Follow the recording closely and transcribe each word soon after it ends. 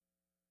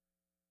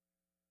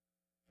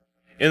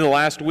In the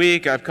last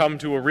week, I've come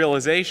to a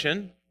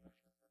realization.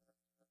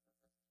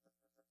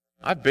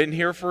 I've been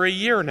here for a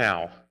year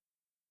now.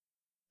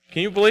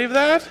 Can you believe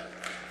that?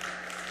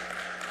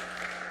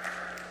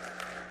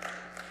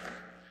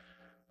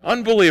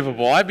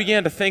 Unbelievable. I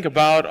began to think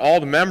about all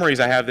the memories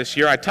I have this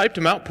year. I typed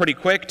them out pretty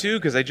quick, too,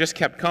 because they just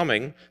kept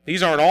coming.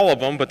 These aren't all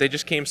of them, but they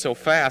just came so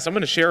fast. I'm going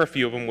to share a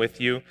few of them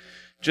with you,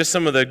 just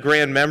some of the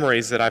grand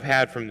memories that I've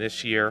had from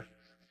this year.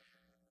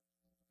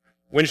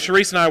 When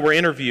Sharice and I were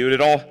interviewed,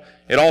 it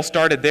all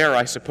started there,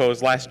 I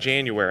suppose, last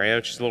January,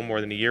 which is a little more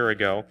than a year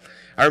ago.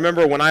 I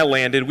remember when I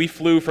landed, we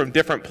flew from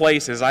different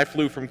places. I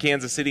flew from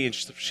Kansas City, and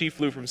she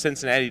flew from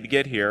Cincinnati to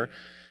get here.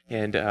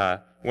 And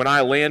when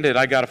I landed,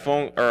 I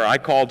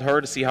called her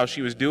to see how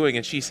she was doing,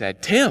 and she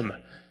said, "Tim,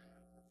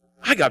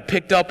 I got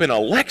picked up in a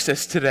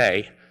Lexus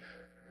today."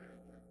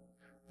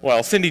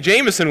 Well, Cindy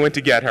Jameson went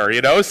to get her,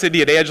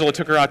 Cindy and Angela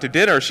took her out to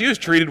dinner. She was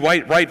treated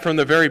right from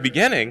the very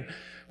beginning,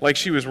 like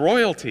she was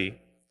royalty.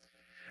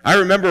 I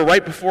remember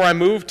right before I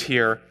moved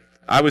here,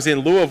 I was in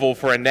Louisville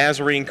for a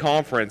Nazarene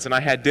conference, and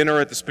I had dinner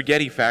at the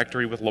Spaghetti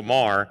Factory with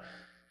Lamar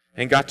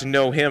and got to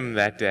know him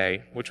that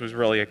day, which was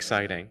really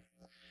exciting.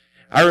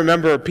 I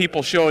remember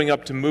people showing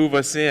up to move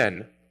us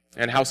in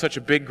and how such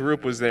a big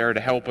group was there to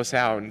help us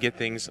out and get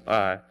things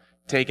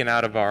taken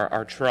out of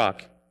our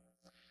truck.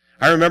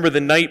 I remember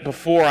the night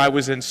before I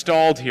was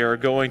installed here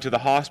going to the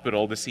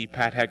hospital to see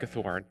Pat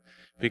Heckathorn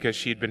because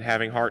she'd been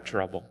having heart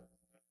trouble.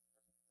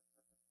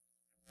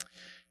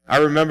 I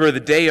remember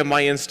the day of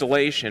my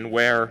installation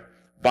where,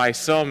 by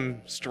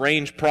some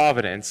strange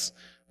providence,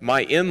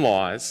 my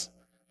in-laws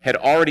had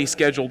already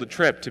scheduled a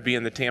trip to be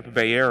in the Tampa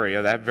Bay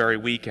area that very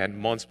weekend,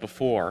 months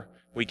before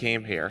we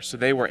came here. So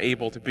they were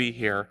able to be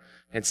here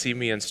and see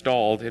me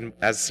installed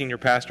as senior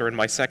pastor in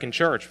my second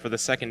church for the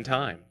second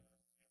time.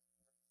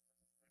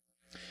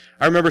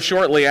 I remember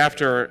shortly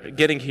after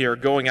getting here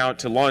going out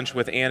to lunch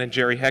with Ann and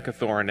Jerry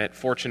Heckathorn at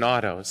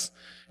Fortunato's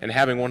and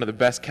having one of the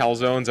best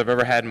calzones I've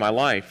ever had in my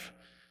life.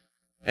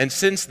 And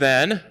since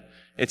then,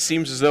 it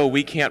seems as though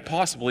we can't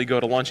possibly go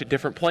to lunch at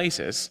different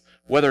places,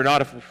 whether or not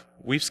if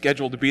we've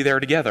scheduled to be there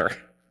together.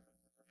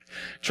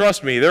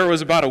 Trust me, there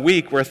was about a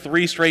week where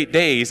 3 straight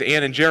days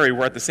Ann and Jerry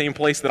were at the same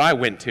place that I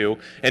went to,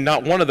 and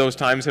not one of those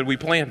times had we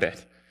planned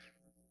it.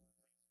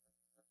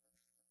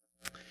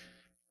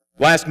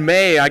 Last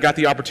May, I got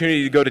the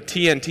opportunity to go to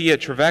TNT at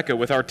Trevecca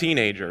with our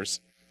teenagers,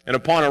 and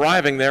upon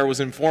arriving there,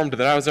 was informed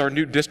that I was our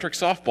new district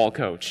softball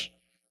coach.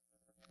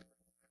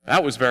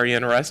 That was very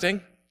interesting.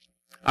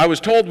 I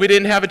was told we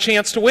didn't have a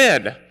chance to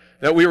win,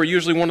 that we were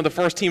usually one of the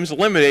first teams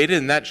eliminated,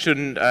 and that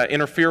shouldn't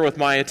interfere with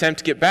my attempt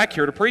to get back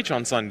here to preach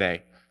on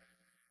Sunday.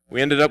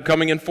 We ended up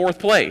coming in 4th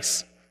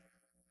place.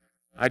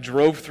 I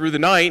drove through the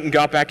night and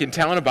got back in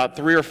town about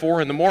 3 or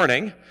 4 in the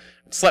morning.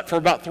 Slept for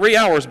about 3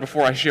 hours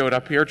before I showed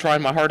up here,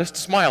 trying my hardest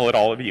to smile at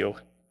all of you.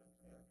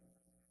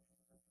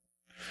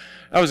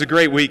 That was a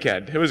great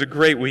weekend. It was a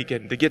great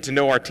weekend to get to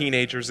know our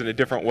teenagers in a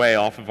different way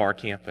off of our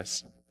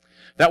campus.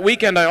 That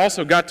weekend, I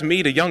also got to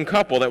meet a young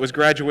couple that was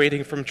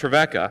graduating from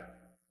Trevecca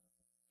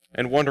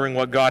and wondering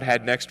what God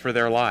had next for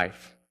their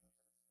life.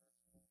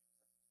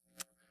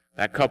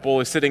 That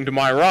couple is sitting to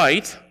my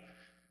right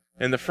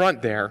in the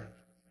front there,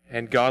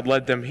 and God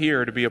led them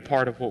here to be a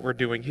part of what we're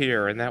doing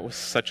here, and that was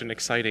such an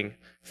exciting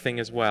thing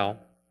as well.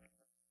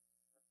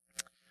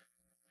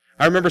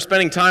 I remember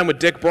spending time with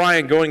Dick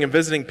Bryan, going and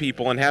visiting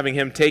people and having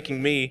him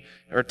taking me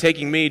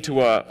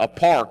to a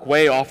park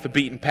way off the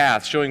beaten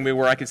path, showing me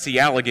where I could see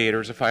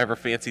alligators if I ever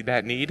fancied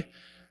that need.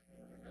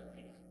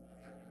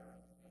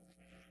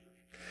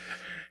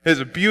 There's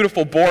a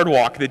beautiful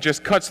boardwalk that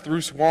just cuts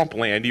through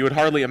swampland. You would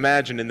hardly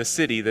imagine in the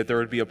city that there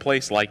would be a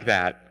place like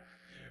that.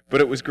 But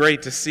it was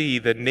great to see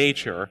the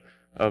nature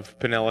of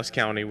Pinellas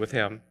County with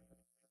him.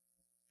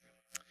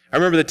 I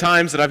remember the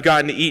times that I've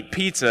gotten to eat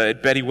pizza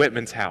at Betty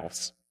Whitman's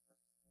house.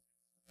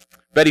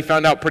 Betty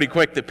found out pretty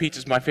quick that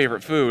pizza's my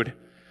favorite food,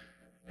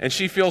 and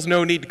she feels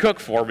no need to cook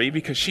for me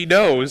because she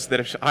knows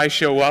that if I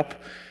show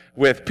up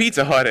with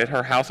Pizza Hut at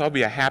her house, I'll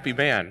be a happy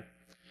man.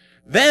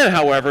 Then,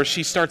 however,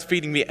 she starts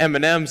feeding me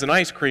M&Ms and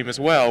ice cream as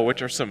well,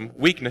 which are some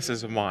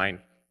weaknesses of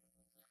mine.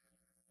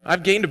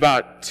 I've gained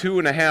about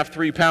 2.5,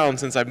 3 pounds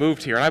since I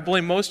moved here, and I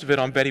blame most of it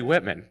on Betty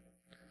Whitman.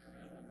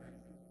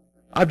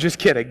 I'm just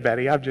kidding,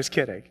 Betty. I'm just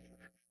kidding.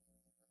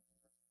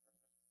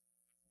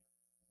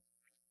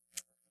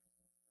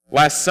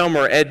 Last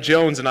summer, Ed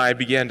Jones and I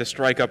began to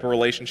strike up a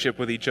relationship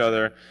with each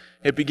other.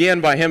 It began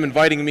by him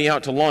inviting me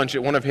out to lunch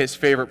at one of his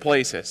favorite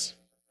places.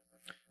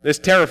 This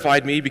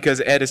terrified me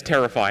because Ed is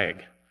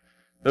terrifying.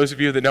 Those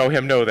of you that know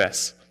him know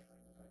this.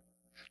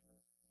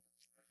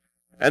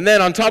 And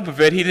then on top of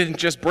it, he didn't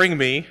just bring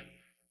me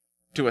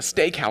to a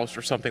steakhouse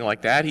or something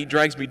like that. He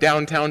drags me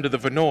downtown to the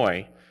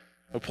Vinoy,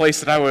 a place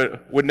that I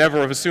would never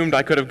have assumed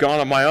I could have gone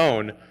on my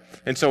own.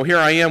 And so here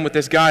I am with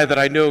this guy that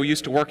I know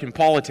used to work in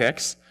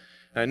politics.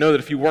 And I know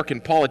that if you work in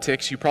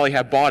politics, you probably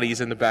have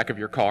bodies in the back of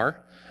your car.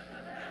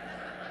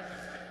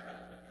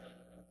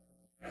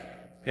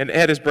 And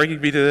Ed is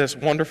bringing me to this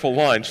wonderful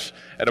lunch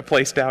at a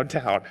place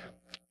downtown.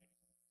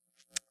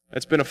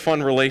 It's been a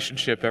fun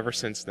relationship ever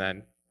since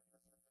then.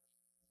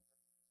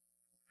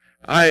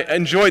 I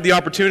enjoyed the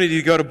opportunity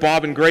to go to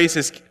Bob and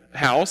Grace's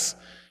house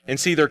and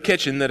see their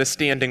kitchen that is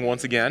standing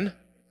once again,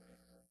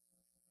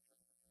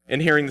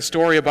 and hearing the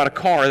story about a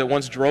car that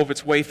once drove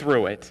its way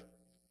through it.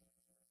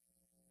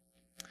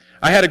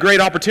 I had a great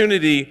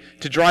opportunity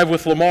to drive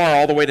with Lamar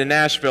all the way to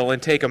Nashville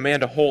and take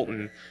Amanda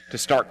Holton to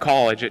start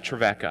college at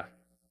Trevecca.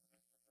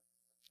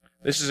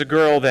 This is a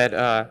girl that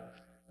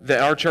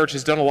our church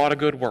has done a lot of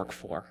good work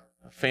for,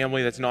 a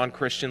family that's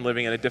non-Christian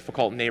living in a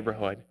difficult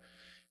neighborhood.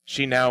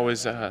 She now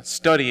is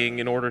studying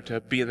in order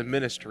to be in the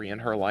ministry in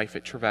her life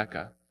at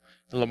Trevecca.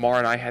 Lamar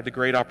and I had the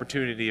great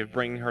opportunity of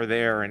bringing her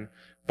there and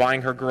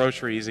buying her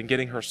groceries and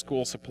getting her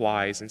school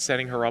supplies and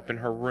setting her up in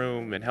her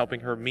room and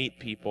helping her meet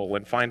people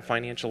and find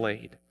financial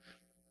aid.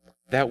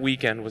 That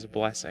weekend was a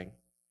blessing.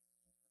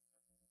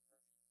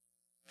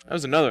 That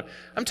was another.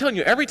 I'm telling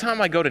you, every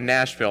time I go to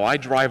Nashville, I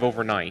drive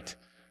overnight.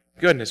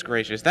 Goodness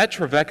gracious, that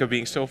Trevecca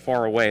being so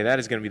far away, that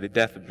is going to be the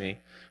death of me.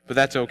 But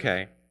that's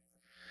okay.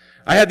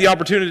 I had the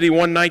opportunity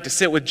one night to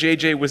sit with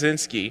J.J.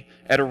 Wazinski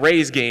at a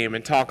Rays game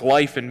and talk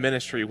life and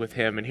ministry with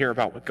him and hear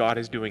about what God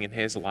is doing in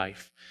his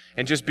life.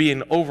 And just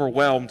being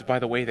overwhelmed by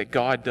the way that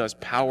God does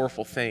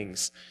powerful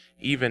things,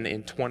 even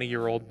in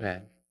 20-year-old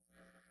men.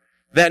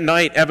 That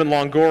night, Evan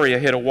Longoria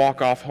hit a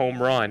walk-off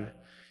home run,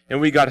 and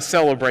we got to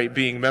celebrate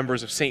being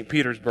members of St.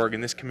 Petersburg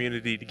in this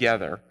community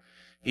together,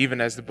 even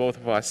as the both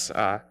of us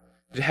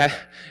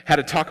had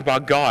to talk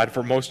about God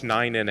for most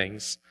 9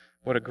 innings.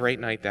 What a great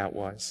night that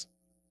was.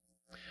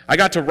 I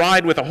got to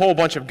ride with a whole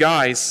bunch of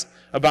guys,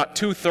 about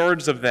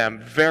 2/3 of them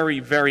very,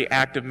 very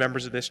active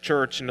members of this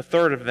church, and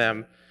 1/3 of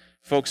them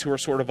folks who are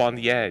sort of on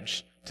the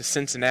edge, to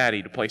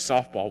Cincinnati to play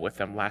softball with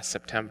them last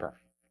September.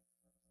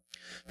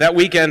 That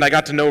weekend, I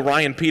got to know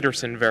Ryan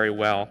Peterson very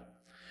well.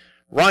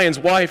 Ryan's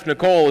wife,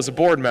 Nicole, is a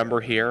board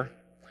member here,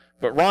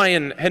 but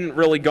Ryan hadn't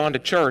really gone to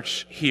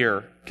church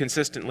here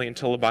consistently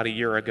until about a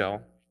year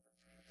ago.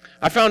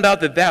 I found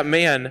out that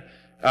man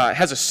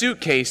has a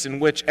suitcase in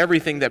which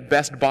everything that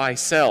Best Buy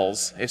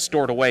sells is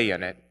stored away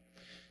in it.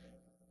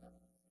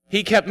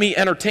 He kept me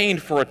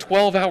entertained for a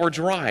 12-hour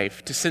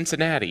drive to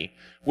Cincinnati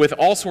with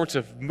all sorts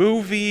of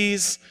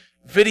movies,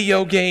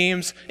 video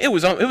games. It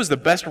was the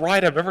best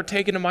ride I've ever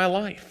taken in my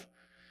life.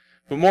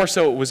 But more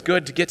so, it was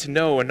good to get to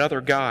know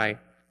another guy,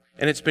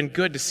 and it's been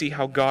good to see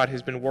how God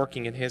has been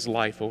working in his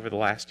life over the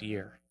last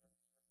year.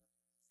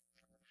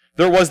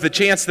 There was the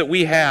chance that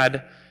we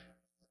had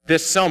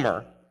this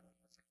summer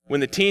when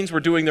the teens were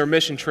doing their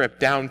mission trip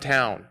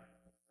downtown.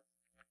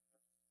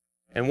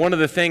 And one of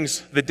the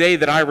things, the day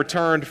that I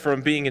returned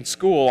from being in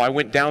school, I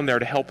went down there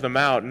to help them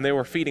out, and they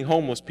were feeding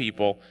homeless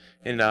people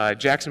in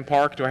Jackson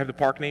Park. Do I have the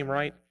park name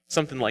right?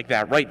 Something like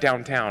that, right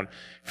downtown.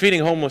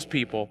 Feeding homeless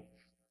people.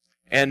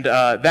 And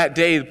that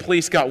day, the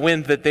police got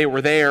wind that they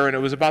were there, and it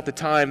was about the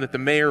time that the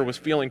mayor was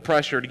feeling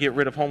pressure to get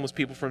rid of homeless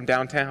people from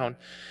downtown.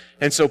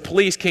 And so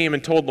police came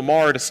and told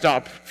Lamar to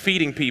stop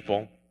feeding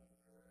people.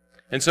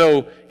 And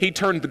so he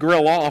turned the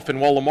grill off,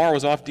 and while Lamar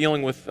was off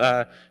dealing with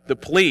the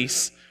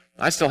police,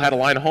 I still had a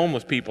line of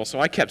homeless people,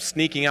 so I kept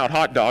sneaking out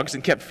hot dogs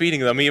and kept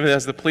feeding them even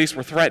as the police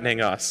were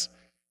threatening us.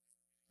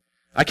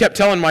 I kept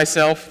telling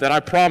myself that I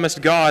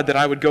promised God that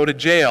I would go to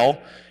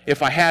jail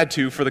if I had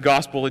to for the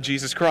gospel of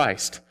Jesus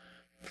Christ.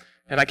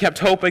 And I kept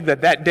hoping that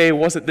that day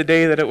wasn't the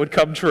day that it would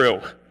come true.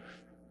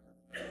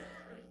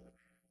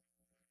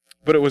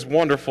 But it was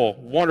wonderful,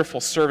 wonderful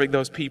serving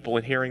those people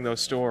and hearing those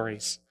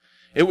stories.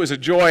 It was a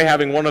joy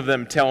having one of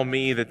them tell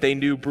me that they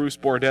knew Bruce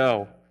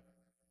Bordeaux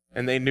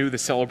and they knew the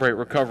Celebrate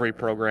Recovery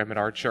program at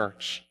our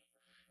church,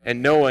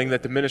 and knowing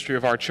that the ministry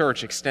of our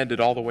church extended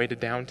all the way to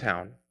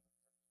downtown.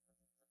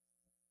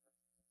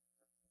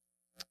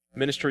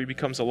 Ministry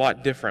becomes a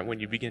lot different when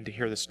you begin to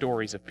hear the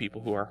stories of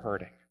people who are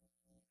hurting.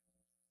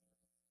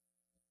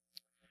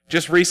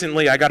 Just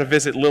recently, I got to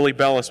visit Lily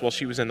Bellis while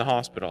she was in the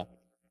hospital.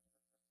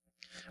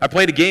 I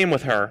played a game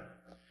with her.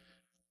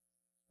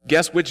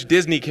 Guess which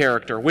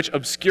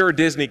obscure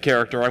Disney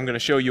character I'm going to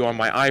show you on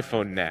my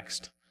iPhone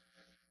next.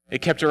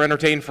 It kept her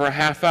entertained for a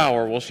half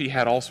hour while she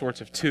had all sorts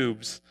of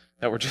tubes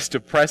that were just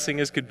depressing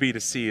as could be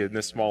to see in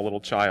this small little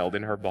child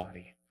in her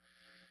body.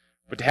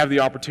 But to have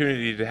the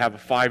opportunity to have a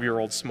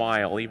 5-year-old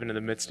smile, even in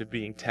the midst of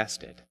being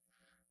tested,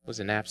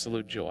 was an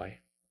absolute joy.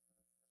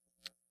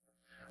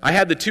 I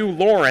had the 2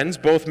 Laurens,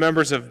 both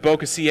members of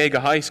Boca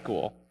Ciega High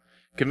School,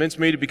 convince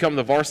me to become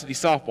the varsity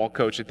softball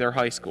coach at their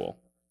high school.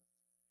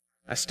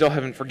 I still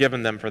haven't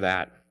forgiven them for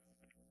that.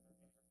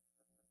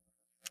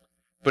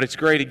 But it's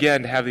great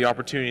again to have the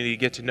opportunity to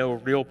get to know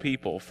real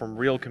people from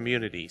real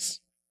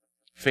communities,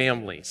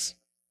 families,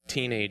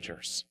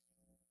 teenagers,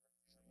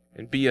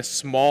 and be a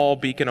small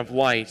beacon of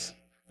light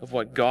of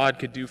what God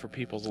could do for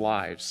people's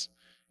lives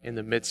in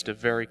the midst of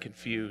very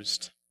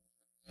confused,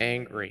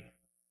 angry,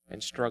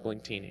 and struggling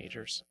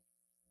teenagers.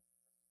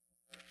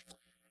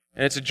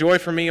 And it's a joy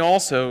for me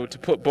also to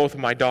put both of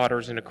my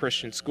daughters in a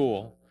Christian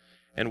school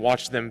and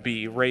watch them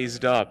be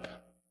raised up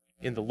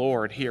in the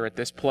Lord here at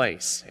this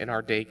place in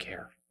our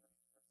daycare.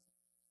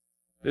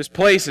 This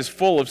place is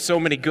full of so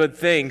many good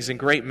things and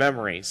great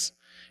memories.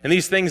 And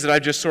these things that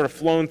I've just sort of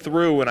flown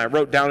through and I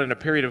wrote down in a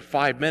period of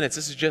 5 minutes,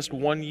 this is just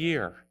 1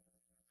 year.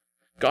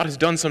 God has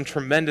done some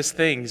tremendous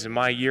things in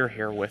my year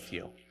here with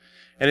you.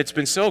 And it's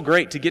been so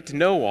great to get to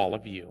know all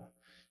of you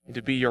and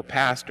to be your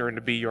pastor and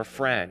to be your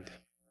friend.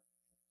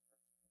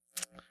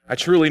 I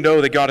truly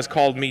know that God has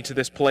called me to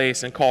this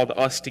place and called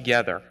us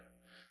together.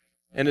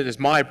 And it is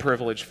my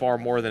privilege far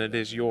more than it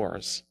is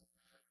yours,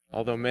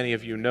 although many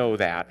of you know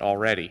that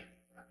already.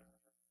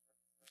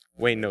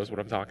 Wayne knows what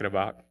I'm talking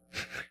about.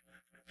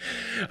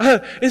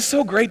 It's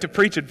so great to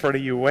preach in front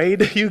of you, Wayne.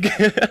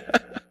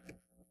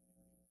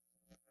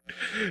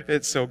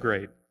 It's so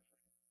great.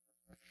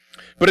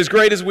 But as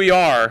great as we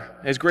are,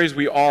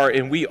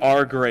 and we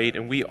are great,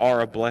 and we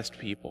are a blessed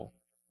people,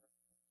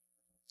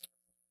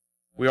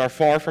 we are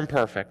far from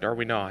perfect, are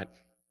we not?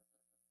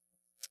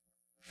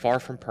 Far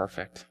from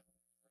perfect.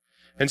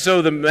 And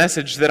so the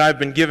message that I've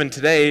been given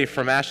today,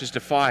 From Ashes to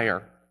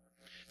Fire,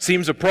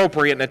 seems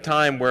appropriate in a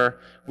time where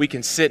we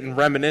can sit and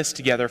reminisce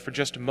together for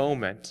just a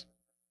moment,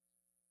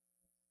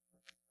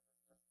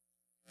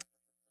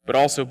 but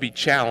also be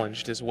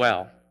challenged as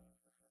well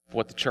of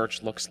what the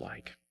church looks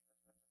like.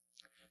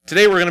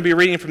 Today we're going to be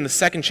reading from the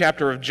 2nd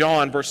chapter of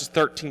John, verses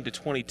 13 to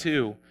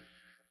 22.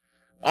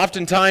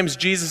 Oftentimes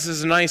Jesus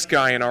is a nice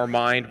guy in our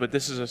mind, but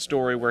this is a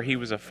story where he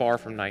was a far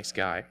from nice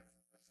guy.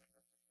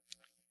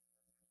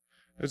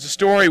 It's a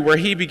story where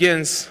he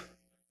begins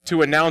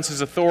to announce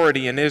his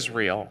authority in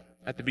Israel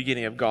at the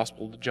beginning of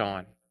Gospel of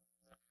John.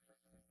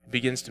 He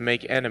begins to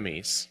make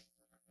enemies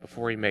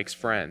before he makes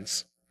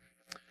friends.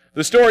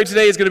 The story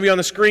today is going to be on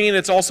the screen.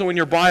 It's also in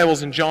your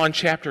Bibles in John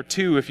chapter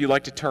 2 if you'd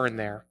like to turn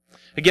there.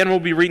 Again, we'll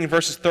be reading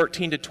verses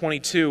 13 to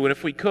 22, and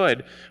if we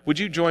could, would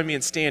you join me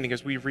in standing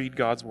as we read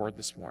God's Word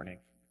this morning?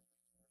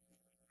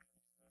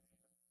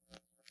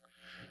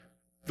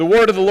 The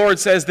Word of the Lord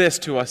says this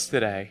to us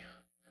today.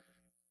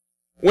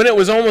 When it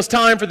was almost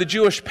time for the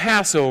Jewish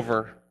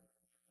Passover,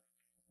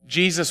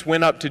 Jesus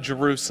went up to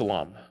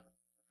Jerusalem.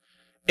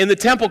 In the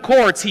temple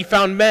courts, he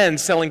found men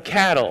selling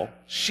cattle,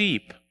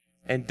 sheep,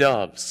 and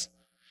doves,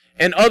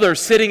 and others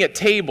sitting at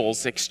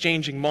tables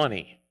exchanging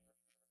money.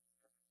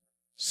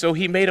 So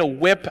he made a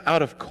whip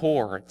out of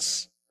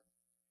cords,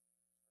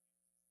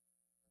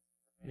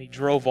 and he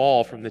drove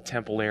all from the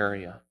temple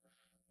area,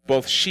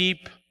 both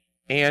sheep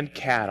and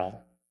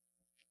cattle.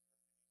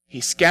 He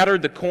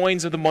scattered the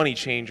coins of the money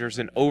changers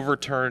and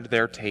overturned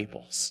their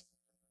tables.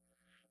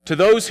 To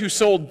those who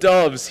sold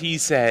doves, he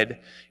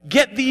said,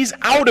 "Get these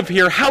out of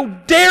here! How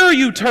dare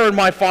you turn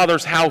my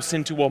Father's house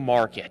into a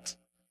market?"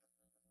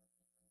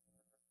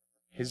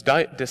 His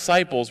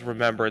disciples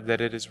remembered that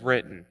it is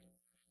written,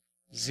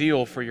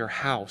 "Zeal for your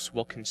house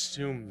will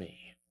consume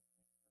me."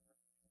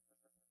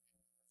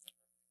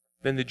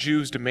 Then the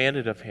Jews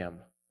demanded of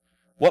him,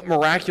 "What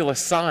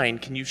miraculous sign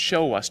can you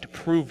show us to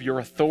prove your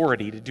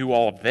authority to do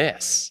all of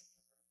this?"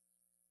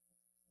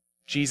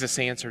 Jesus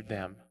answered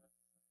them,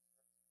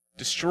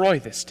 "Destroy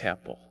this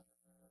temple,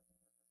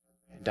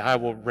 and I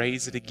will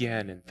raise it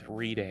again in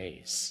 3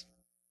 days."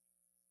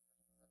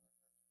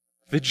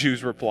 The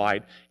Jews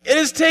replied, "It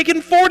has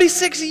taken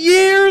 46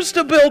 years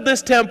to build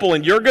this temple,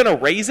 and you're going to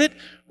raise it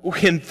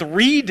in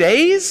 3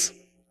 days?"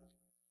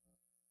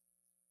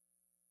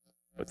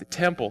 But the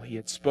temple he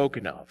had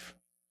spoken of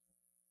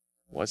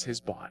was his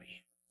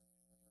body.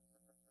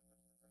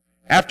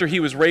 After he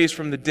was raised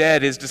from the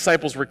dead, his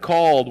disciples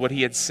recalled what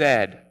he had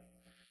said.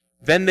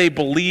 Then they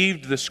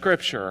believed the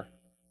Scripture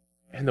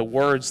and the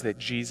words that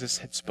Jesus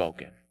had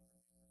spoken.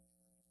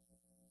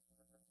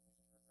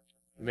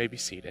 You may be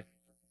seated.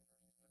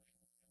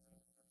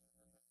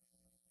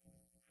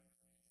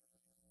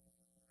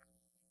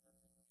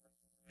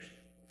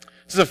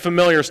 This is a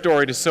familiar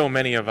story to so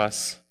many of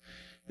us.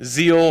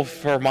 Zeal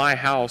for my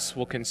house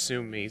will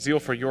consume me. Zeal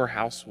for your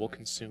house will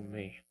consume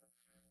me.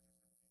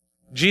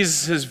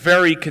 Jesus is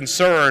very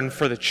concerned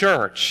for the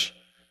church.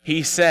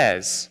 He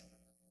says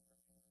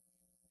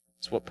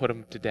it's what put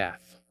him to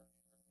death.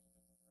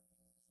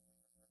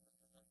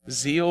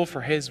 Zeal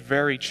for his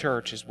very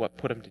church is what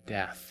put him to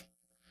death.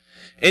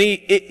 And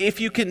if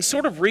you can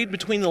sort of read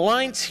between the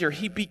lines here,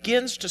 he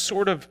begins to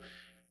sort of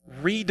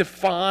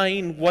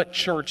redefine what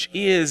church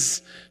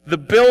is. The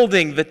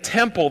building, the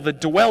temple, the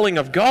dwelling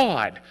of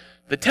God.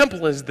 The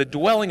temple is the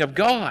dwelling of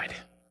God.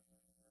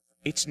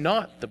 It's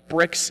not the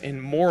bricks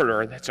and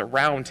mortar that's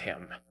around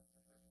him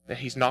that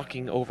he's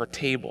knocking over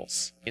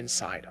tables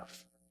inside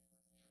of.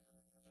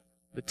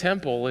 The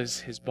temple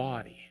is his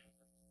body.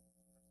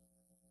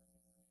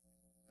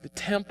 The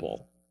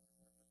temple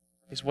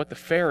is what the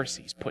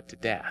Pharisees put to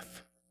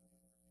death.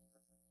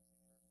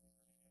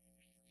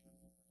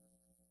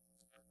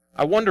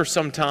 I wonder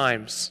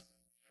sometimes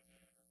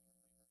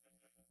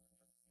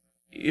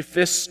if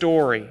this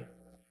story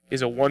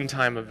is a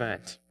one-time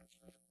event.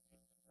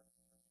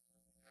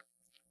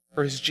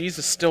 Or is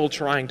Jesus still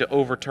trying to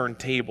overturn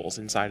tables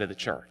inside of the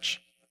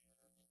church?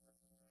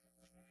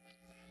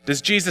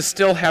 Does Jesus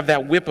still have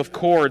that whip of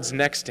cords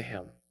next to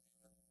him?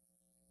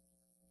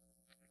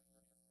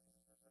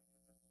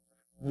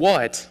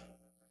 What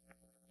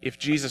if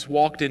Jesus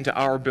walked into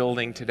our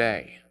building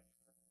today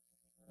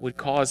would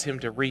cause him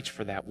to reach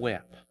for that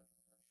whip?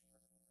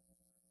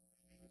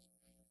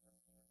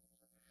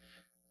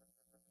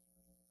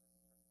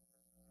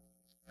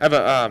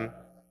 I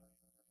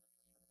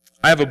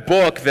have a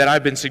book that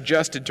I've been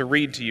suggested to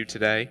read to you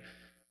today.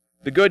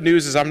 The good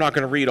news is I'm not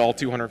going to read all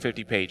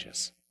 250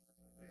 pages.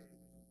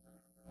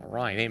 All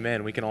right,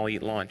 amen. We can all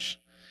eat lunch.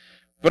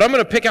 But I'm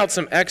going to pick out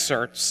some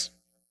excerpts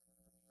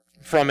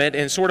from it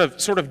and sort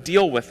of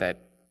deal with it.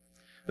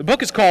 The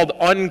book is called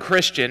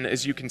Unchristian,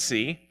 as you can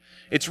see.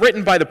 It's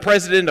written by the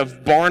president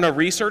of Barna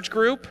Research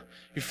Group.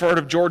 You've heard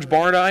of George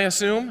Barna, I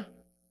assume?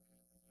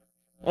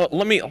 Well,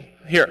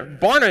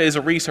 Barna is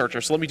a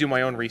researcher, so let me do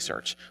my own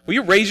research. Will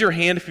you raise your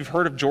hand if you've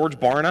heard of George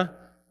Barna?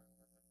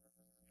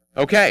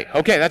 Okay,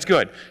 that's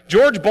good.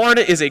 George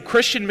Barna is a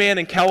Christian man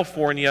in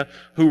California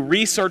who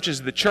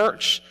researches the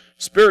church,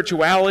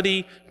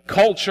 spirituality,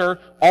 culture,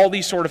 all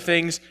these sort of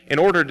things in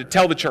order to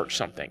tell the church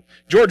something.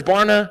 George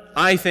Barna,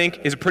 I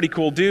think, is a pretty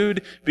cool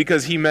dude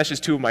because he meshes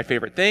two of my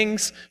favorite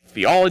things,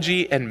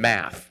 theology and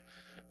math.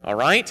 All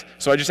right?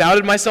 So I just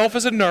outed myself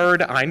as a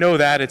nerd. I know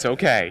that. It's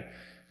okay.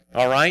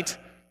 All right?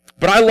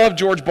 But I love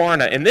George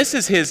Barna, and this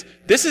is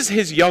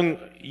his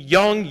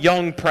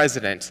young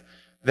president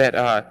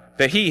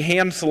that he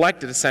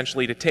hand-selected,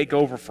 essentially, to take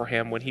over for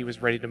him when he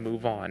was ready to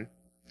move on.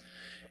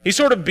 He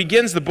sort of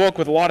begins the book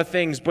with a lot of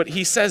things, but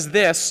he says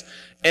this,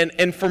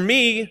 and for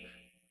me,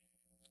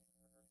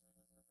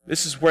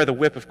 this is where the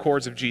whip of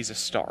cords of Jesus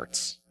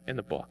starts in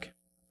the book.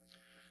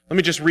 Let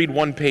me just read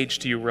one page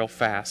to you real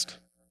fast.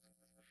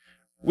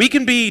 We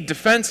can be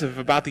defensive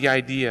about the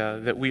idea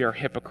that we are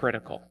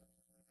hypocritical.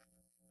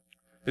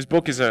 This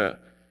book is let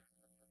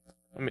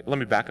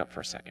me back up for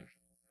a second.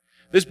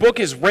 This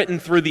book is written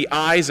through the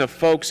eyes of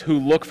folks who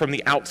look from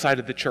the outside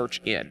of the church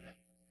in.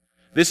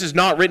 This is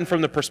not written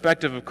from the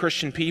perspective of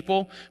Christian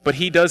people, but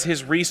he does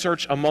his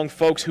research among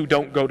folks who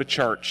don't go to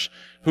church,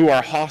 who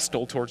are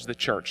hostile towards the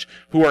church,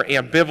 who are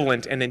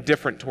ambivalent and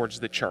indifferent towards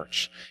the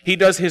church. He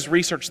does his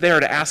research there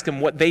to ask them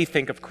what they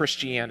think of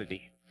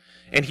Christianity.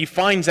 And he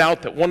finds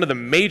out that one of the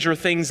major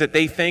things that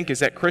they think is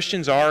that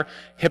Christians are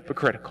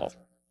hypocritical.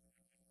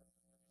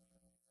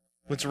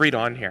 Let's read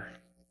on here.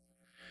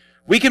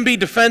 We can be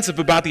defensive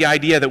about the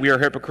idea that we are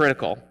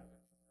hypocritical.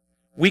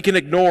 We can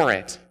ignore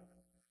it.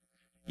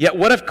 Yet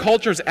what if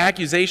culture's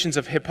accusations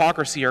of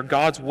hypocrisy are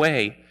God's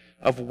way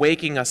of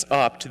waking us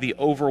up to the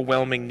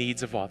overwhelming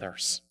needs of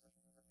others?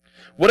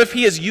 What if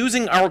he is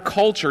using our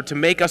culture to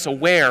make us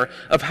aware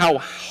of how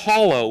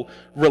hollow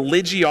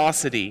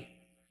religiosity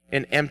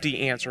and empty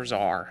answers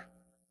are?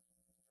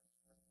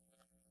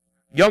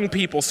 Young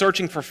people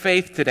searching for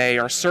faith today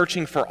are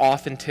searching for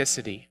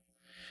authenticity.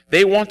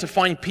 They want to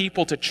find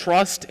people to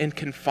trust and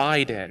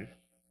confide in.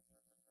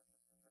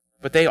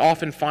 But they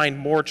often find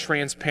more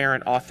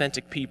transparent,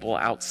 authentic people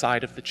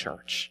outside of the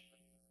church.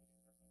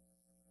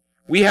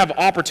 We have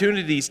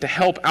opportunities to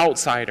help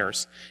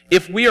outsiders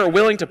if we are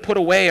willing to put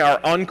away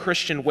our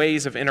unchristian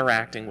ways of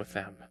interacting with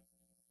them.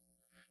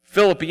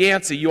 Philip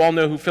Yancey, you all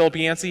know who Philip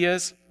Yancey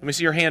is? Let me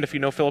see your hand if you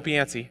know Philip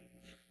Yancey.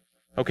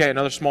 Okay,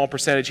 another small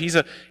percentage. He's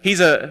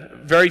a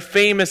very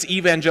famous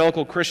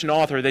evangelical Christian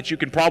author that you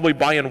can probably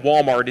buy in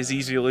Walmart as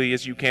easily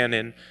as you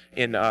can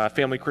in a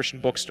Family Christian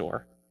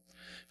Bookstore.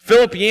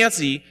 Philip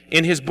Yancey,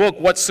 in his book,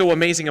 What's So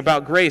Amazing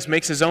About Grace,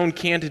 makes his own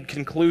candid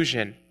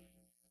conclusion.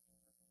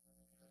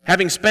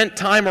 Having spent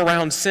time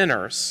around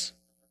sinners,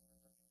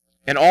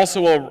 and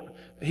also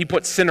he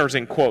puts sinners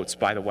in quotes,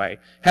 by the way.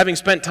 Having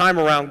spent time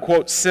around,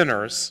 quote,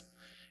 sinners,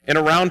 and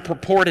around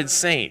purported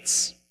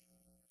saints,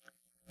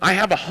 I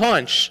have a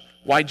hunch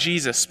why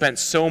Jesus spent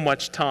so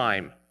much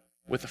time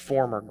with the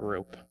former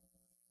group.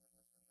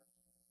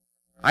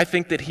 I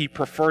think that he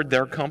preferred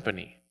their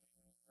company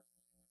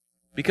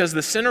because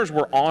the sinners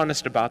were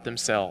honest about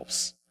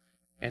themselves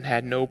and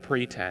had no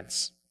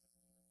pretense.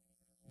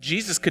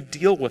 Jesus could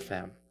deal with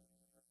them.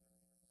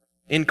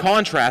 In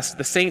contrast,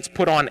 the saints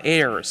put on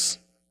airs,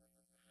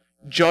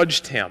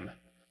 judged him,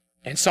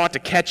 and sought to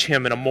catch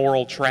him in a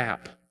moral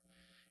trap.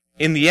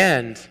 In the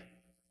end,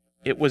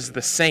 it was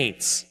the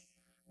saints,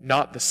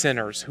 not the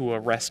sinners, who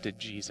arrested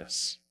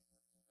Jesus.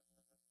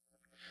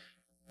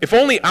 If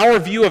only our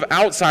view of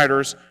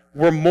outsiders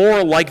were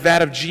more like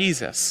that of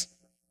Jesus,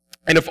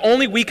 and if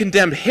only we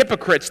condemned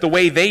hypocrites the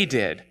way they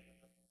did,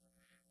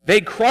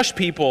 they'd crush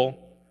people,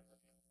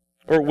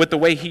 or with the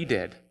way he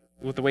did.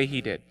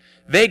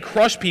 They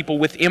crush people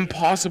with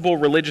impossible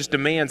religious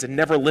demands and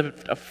never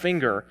lift a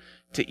finger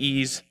to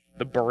ease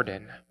the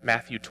burden.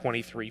 Matthew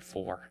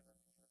 23:4.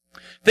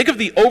 Think of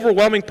the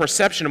overwhelming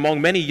perception among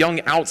many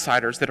young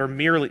outsiders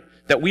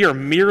that we are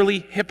merely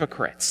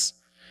hypocrites.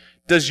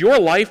 Does your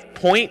life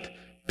point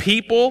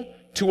people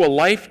to a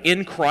life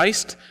in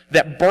Christ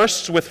that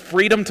bursts with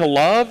freedom to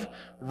love,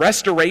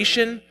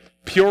 restoration,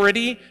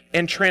 purity,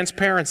 and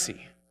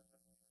transparency?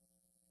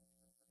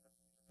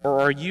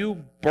 Or are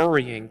you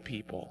burying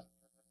people,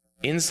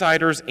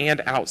 insiders and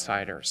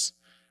outsiders,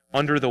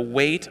 under the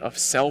weight of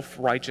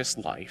self-righteous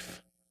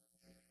life?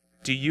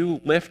 Do you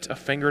lift a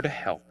finger to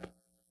help?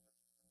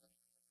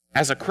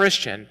 As a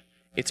Christian,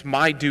 it's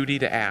my duty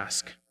to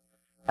ask,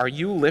 are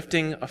you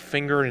lifting a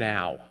finger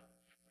now?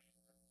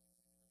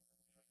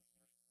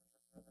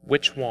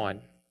 Which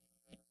one?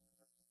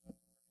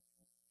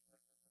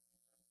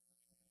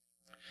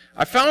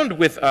 I found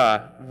with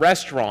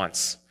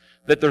restaurants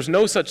that there's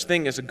no such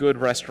thing as a good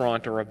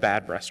restaurant or a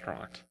bad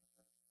restaurant.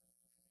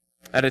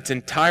 And it's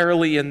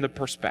entirely in the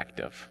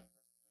perspective.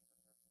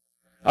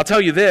 I'll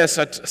tell you this,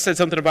 I said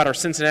something about our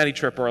Cincinnati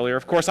trip earlier.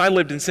 Of course, I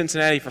lived in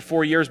Cincinnati for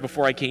 4 years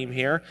before I came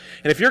here.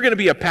 And if you're going to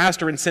be a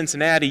pastor in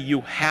Cincinnati,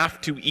 you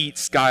have to eat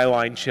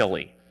Skyline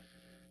chili.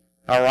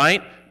 All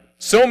right?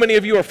 So many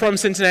of you are from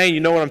Cincinnati, you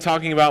know what I'm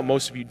talking about.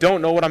 Most of you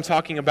don't know what I'm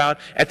talking about.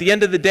 At the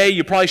end of the day,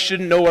 you probably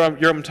shouldn't know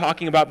what I'm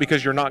talking about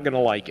because you're not going to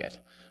like it.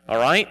 All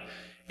right?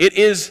 It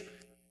is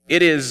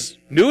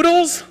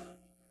noodles,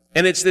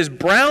 and it's this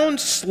brown,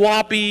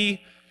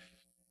 sloppy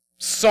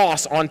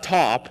sauce on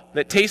top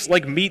that tastes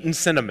like meat and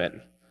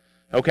cinnamon.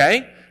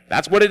 Okay?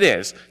 That's what it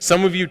is.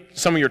 Some of your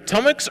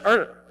stomachs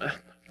are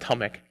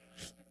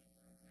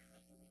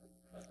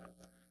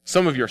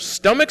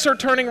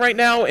turning right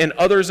now, and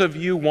others of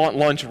you want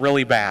lunch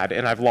really bad,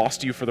 and I've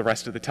lost you for the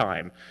rest of the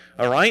time.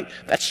 All right?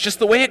 That's just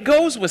the way it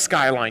goes with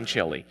Skyline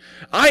chili.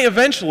 I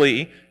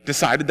eventually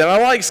decided that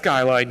I like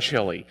Skyline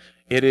chili.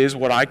 It is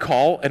what I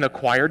call an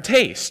acquired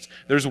taste.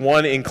 There's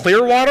one in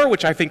Clearwater,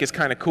 which I think is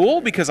kind of cool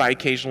because I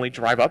occasionally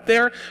drive up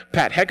there.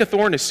 Pat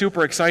Heckathorn is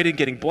super excited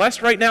getting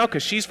blessed right now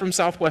because she's from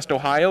Southwest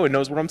Ohio and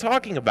knows what I'm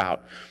talking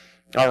about.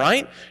 All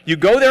right? You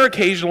go there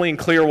occasionally in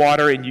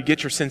Clearwater and you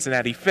get your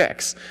Cincinnati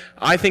fix.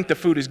 I think the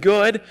food is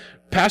good.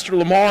 Pastor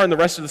Lamar and the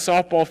rest of the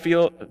softball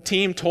field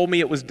team told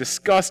me it was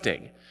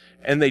disgusting,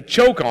 and they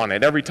choke on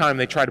it every time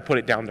they try to put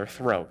it down their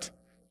throat.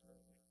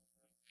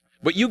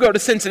 But you go to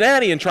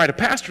Cincinnati and try to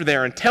pastor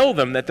there and tell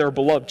them that their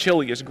beloved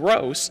chili is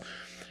gross,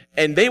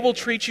 and they will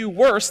treat you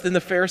worse than the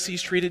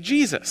Pharisees treated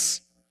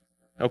Jesus.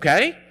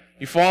 Okay?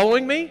 You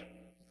following me?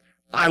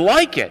 I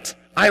like it.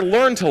 I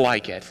learned to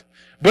like it.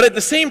 But at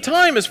the same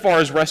time, as far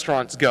as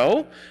restaurants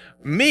go,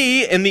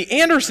 me and the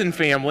Anderson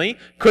family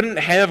couldn't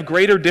have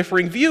greater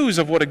differing views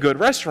of what a good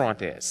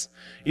restaurant is.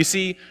 You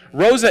see,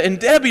 Rosa and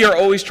Debbie are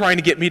always trying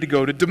to get me to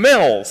go to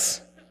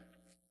DeMille's.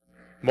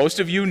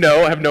 Most of you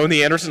have known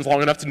the Andersons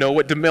long enough to know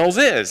what DeMille's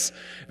is.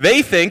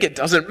 They think it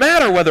doesn't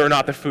matter whether or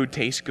not the food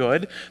tastes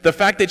good. The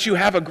fact that you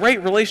have a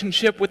great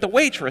relationship with the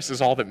waitress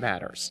is all that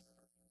matters.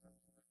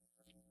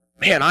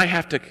 Man, I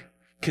have to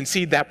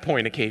concede that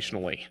point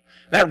occasionally.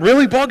 That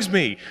really bugs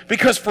me,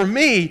 because for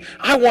me,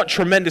 I want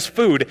tremendous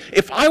food.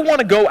 If I want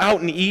to go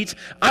out and eat,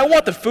 I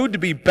want the food to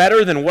be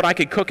better than what I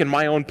could cook in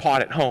my own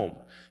pot at home.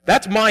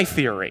 That's my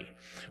theory.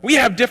 We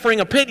have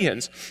differing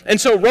opinions. And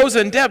so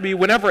Rosa and Debbie,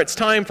 whenever it's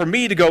time for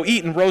me to go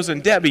eat in Rosa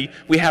and Debbie,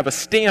 we have a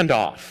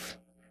standoff.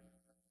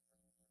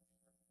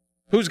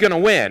 Who's going to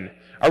win?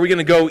 Are we going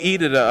to go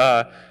eat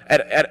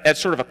at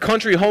sort of a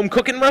country home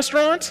cooking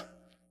restaurant?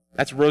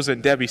 That's Rosa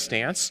and Debbie's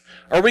stance.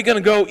 Or are we going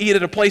to go eat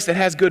at a place that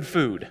has good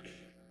food?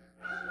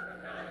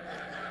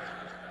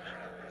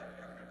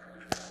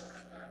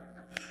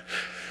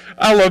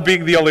 I love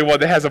being the only one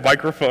that has a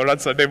microphone on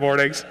Sunday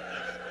mornings.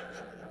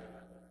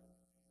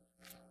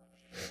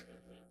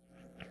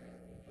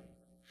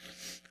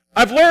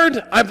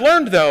 I've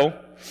learned though,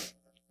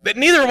 that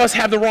neither of us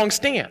have the wrong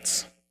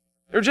stance.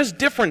 They're just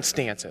different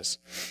stances.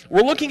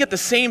 We're looking at the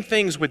same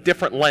things with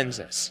different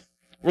lenses.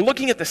 We're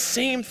looking at the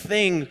same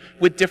thing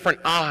with different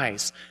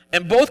eyes,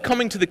 and both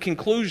coming to the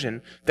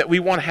conclusion that we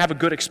want to have a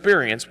good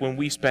experience when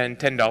we spend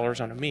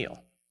 $10 on a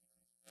meal.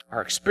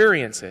 Our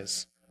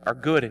experiences are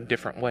good in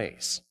different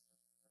ways.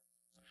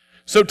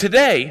 So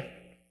today,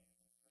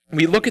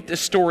 we look at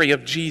this story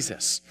of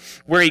Jesus,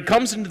 where he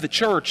comes into the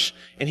church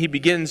and he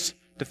begins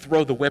to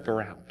throw the whip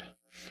around.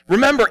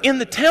 Remember, in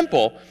the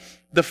temple,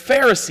 the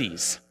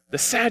Pharisees, the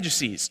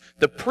Sadducees,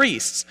 the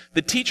priests,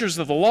 the teachers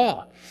of the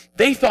law,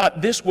 they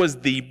thought this was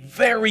the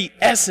very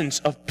essence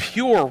of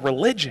pure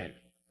religion.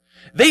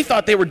 They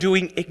thought they were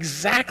doing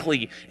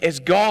exactly as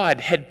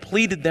God had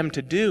pleaded them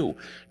to do.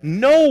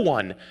 No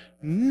one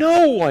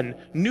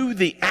knew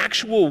the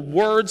actual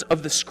words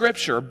of the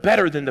Scripture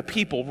better than the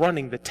people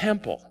running the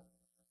temple.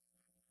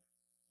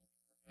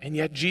 And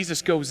yet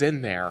Jesus goes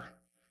in there,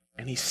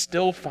 and he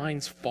still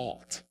finds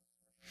fault.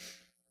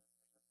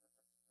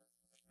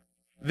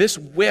 This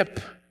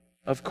whip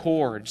of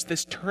cords,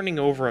 this turning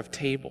over of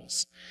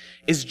tables,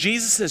 is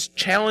Jesus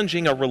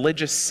challenging a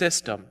religious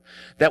system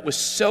that was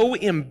so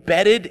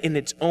embedded in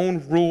its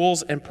own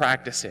rules and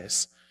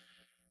practices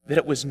that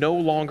it was no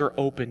longer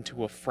open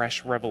to a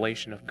fresh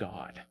revelation of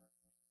God.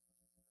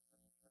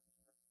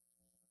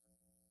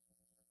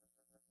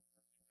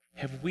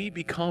 Have we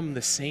become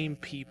the same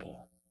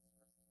people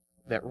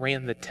that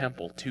ran the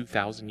temple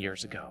 2,000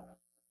 years ago?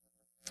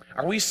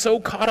 Are we so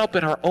caught up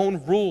in our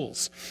own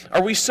rules?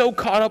 Are we so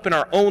caught up in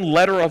our own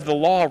letter of the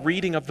law,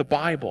 reading of the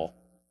Bible,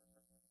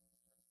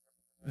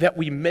 that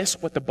we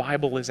miss what the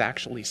Bible is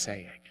actually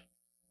saying?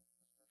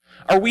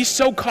 Are we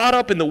so caught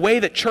up in the way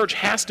that church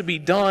has to be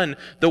done,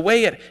 the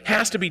way it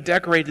has to be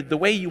decorated, the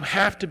way you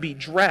have to be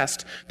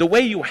dressed, the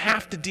way you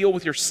have to deal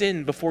with your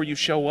sin before you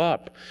show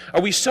up?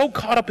 Are we so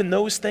caught up in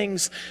those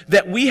things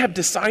that we have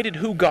decided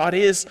who God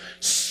is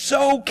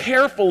so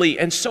carefully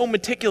and so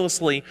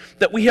meticulously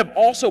that we have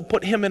also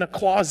put him in a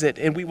closet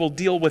and we will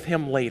deal with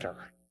him later?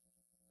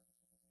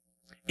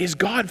 Is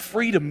God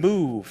free to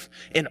move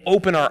and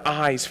open our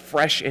eyes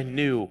fresh and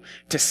new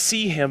to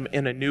see him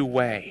in a new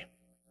way?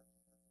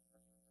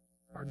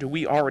 Or do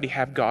we already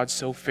have God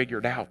so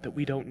figured out that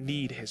we don't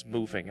need his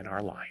moving in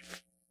our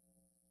life?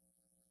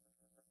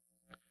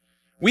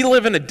 We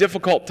live in a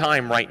difficult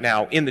time right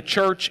now in the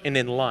church and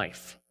in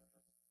life.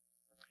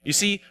 You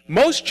see,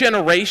 most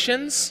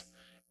generations,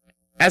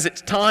 as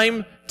it's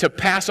time to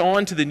pass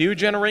on to the new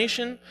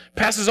generation,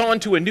 passes on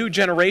to a new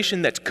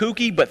generation that's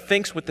kooky but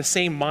thinks with the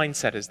same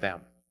mindset as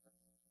them.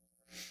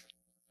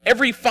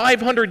 Every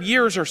 500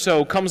 years or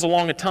so comes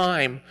along a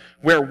time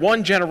where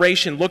one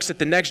generation looks at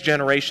the next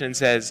generation and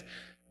says,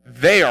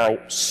 they are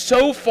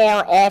so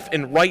far off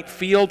in right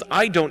field,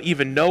 I don't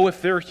even know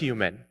if they're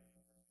human.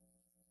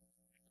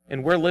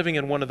 And we're living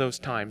in one of those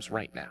times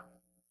right now.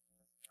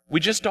 We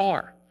just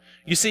are.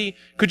 You see,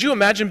 could you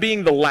imagine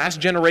being the last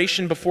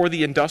generation before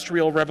the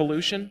Industrial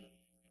Revolution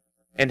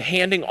and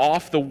handing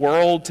off the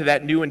world to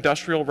that new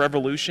Industrial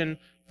Revolution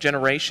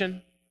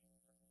generation?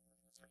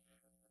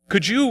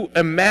 Could you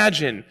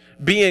imagine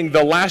being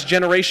the last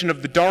generation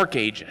of the Dark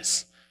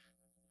Ages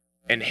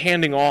and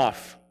handing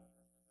off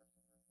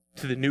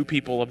to the new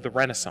people of the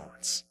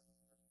Renaissance?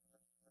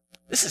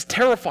 This is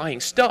terrifying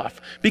stuff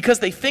because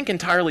they think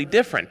entirely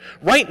different.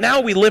 Right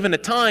now we live in a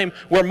time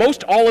where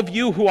most all of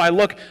you who I'm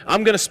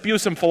going to spew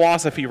some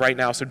philosophy right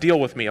now, so deal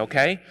with me,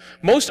 okay?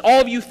 Most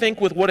all of you think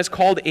with what is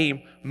called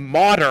a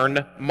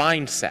modern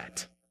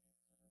mindset.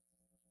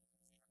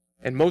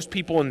 And most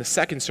people in the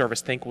second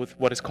service think with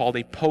what is called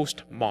a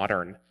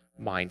postmodern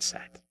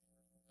mindset.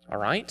 All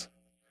right?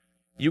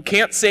 You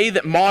can't say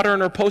that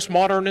modern or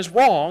postmodern is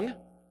wrong.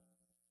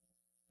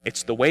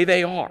 It's the way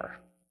they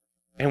are.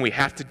 And we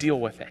have to deal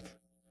with it.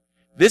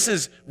 This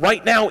is,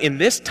 right now in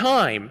this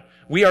time,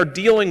 we are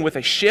dealing with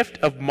a shift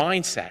of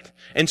mindset.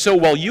 And so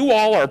while you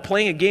all are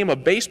playing a game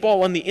of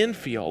baseball on the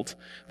infield,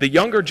 the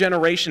younger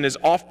generation is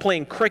off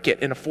playing cricket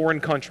in a foreign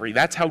country.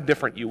 That's how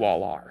different you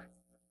all are.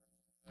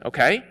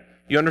 Okay?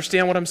 You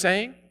understand what I'm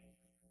saying?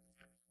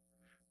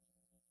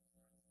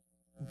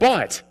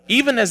 But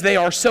even as they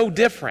are so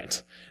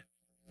different,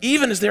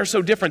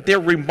 they're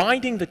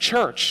reminding the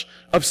church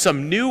of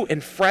some new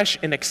and fresh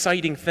and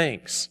exciting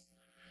things.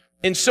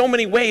 In so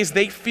many ways,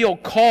 they feel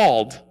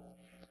called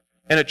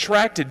and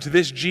attracted to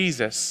this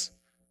Jesus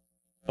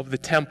of the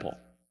temple,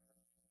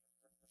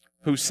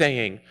 who's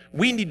saying,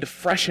 we need to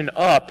freshen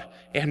up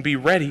and be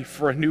ready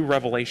for a new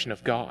revelation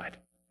of God.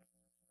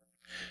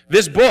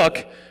 This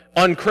book,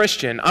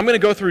 Unchristian, I'm going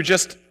to go through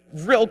just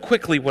real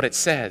quickly what it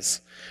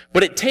says.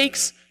 But it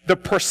takes the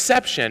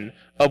perception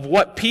of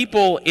what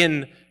people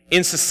in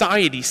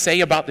society say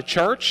about the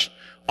church,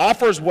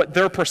 offers what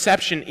their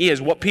perception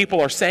is, what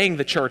people are saying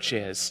the church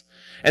is.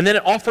 And then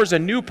it offers a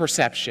new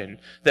perception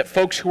that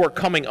folks who are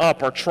coming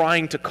up are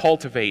trying to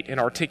cultivate and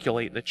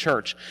articulate in the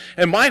church.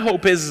 And my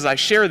hope is, as I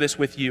share this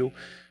with you,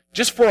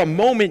 just for a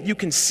moment you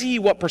can see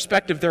what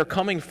perspective they're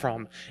coming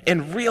from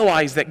and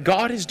realize that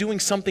God is doing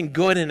something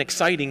good and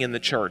exciting in the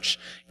church,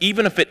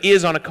 even if it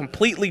is on a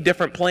completely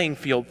different playing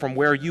field from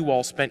where you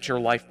all spent your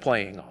life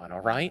playing on,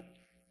 all right?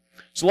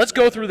 So let's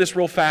go through this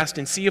real fast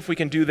and see if we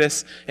can do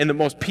this in the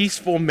most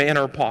peaceful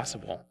manner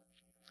possible.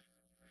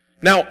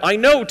 Now, I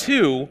know,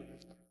 too,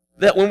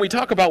 that when we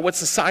talk about what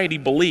society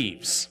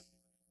believes,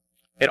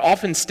 it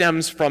often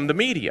stems from the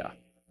media,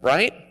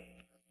 right?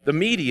 The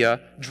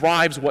media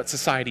drives what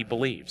society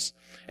believes.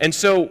 And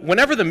so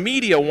whenever the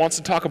media wants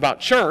to talk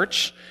about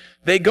church,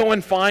 they go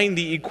and find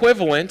the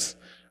equivalent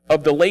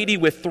of the lady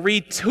with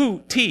 3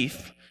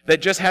 teeth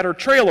that just had her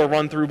trailer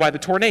run through by the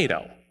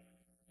tornado.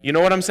 You know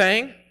what I'm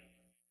saying?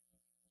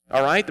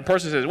 All right? The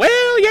person says,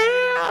 well,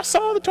 yeah, I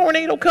saw the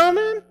tornado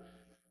coming.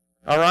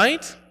 All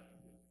right?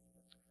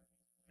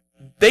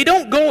 They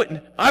don't go,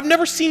 I've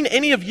never seen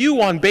any of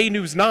you on Bay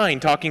News 9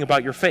 talking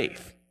about your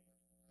faith.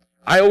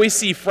 I always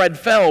see Fred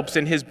Phelps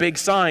and his big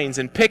signs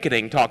and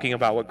picketing talking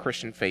about what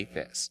Christian faith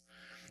is.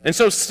 And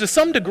so to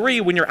some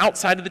degree, when you're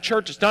outside of the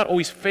church, it's not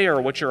always fair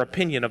what your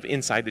opinion of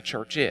inside the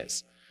church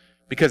is,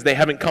 because they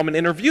haven't come and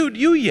interviewed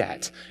you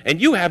yet,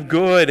 and you have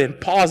good and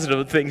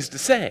positive things to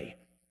say.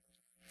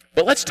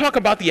 But let's talk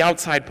about the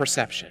outside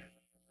perception.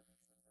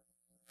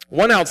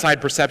 One outside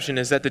perception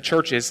is that the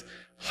church is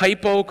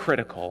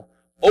hypocritical,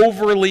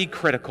 overly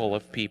critical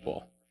of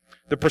people.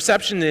 The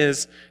perception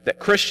is that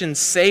Christians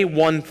say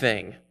one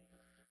thing,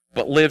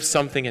 but live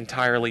something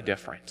entirely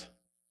different.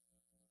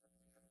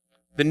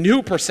 The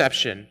new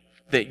perception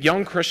that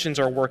young Christians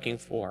are working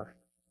for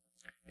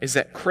is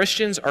that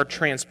Christians are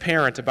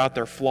transparent about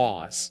their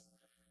flaws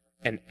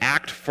and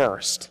act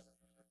first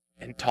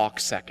and talk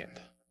second.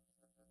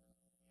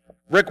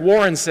 Rick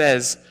Warren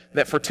says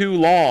that for too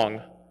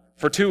long,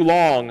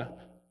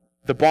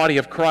 the body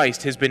of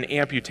Christ has been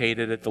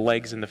amputated at the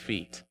legs and the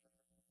feet.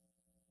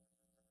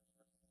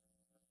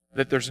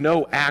 That there's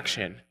no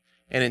action,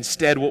 and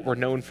instead what we're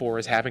known for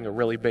is having a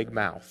really big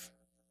mouth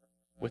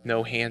with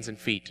no hands and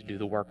feet to do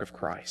the work of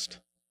Christ.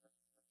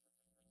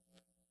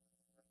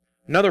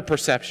 Another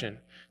perception,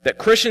 that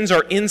Christians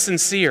are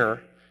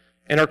insincere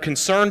and are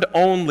concerned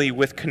only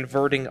with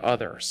converting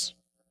others.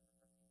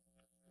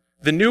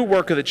 The new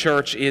work of the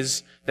church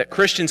is that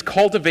Christians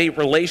cultivate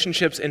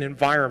relationships and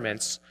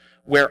environments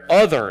where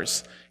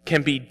others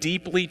can be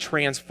deeply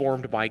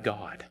transformed by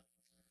God.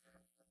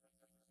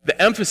 The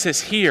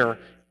emphasis here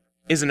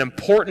is an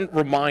important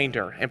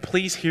reminder, and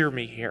please hear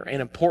me here,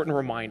 an important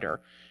reminder.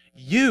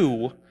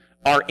 You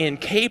are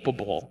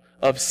incapable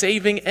of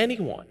saving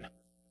anyone.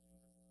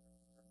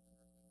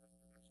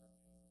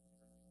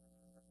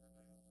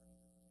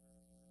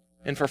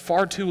 And for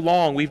far too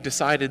long, we've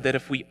decided that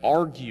if we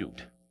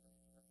argued,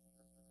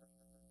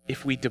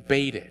 if we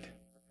debated,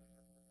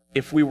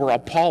 if we were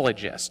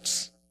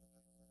apologists,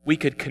 we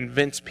could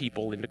convince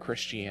people into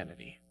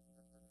Christianity.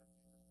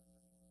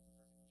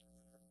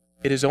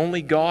 It is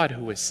only God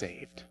who is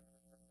saved.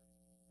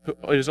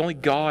 It is only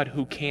God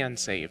who can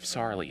save,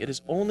 It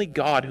is only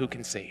God who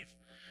can save.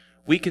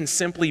 We can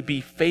simply be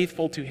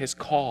faithful to His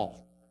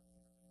call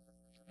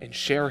and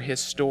share His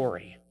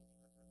story.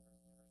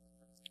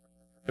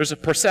 There's a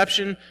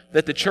perception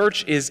that the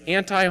church is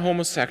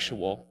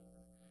anti-homosexual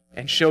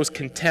and shows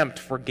contempt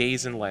for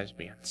gays and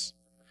lesbians.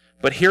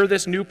 But hear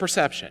this new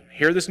perception.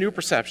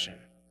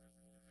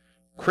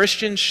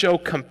 Christians show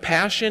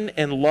compassion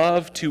and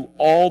love to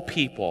all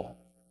people,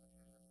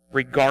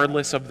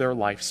 regardless of their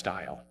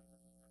lifestyle.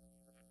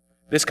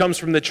 This comes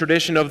from the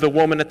tradition of the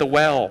woman at the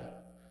well,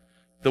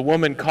 the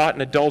woman caught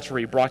in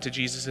adultery brought to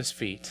Jesus'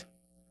 feet,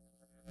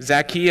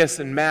 Zacchaeus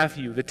and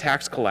Matthew, the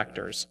tax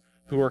collectors,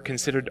 who were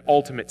considered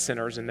ultimate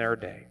sinners in their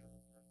day.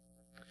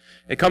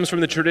 It comes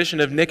from the tradition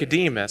of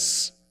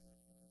Nicodemus,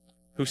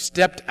 who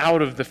stepped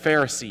out of the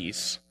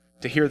Pharisees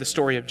to hear the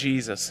story of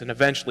Jesus and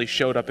eventually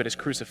showed up at his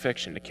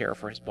crucifixion to care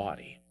for his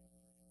body.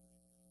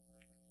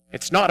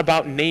 It's not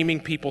about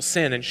naming people's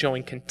sin and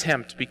showing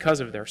contempt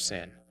because of their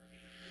sin.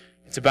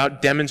 It's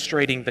about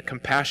demonstrating the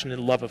compassion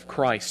and love of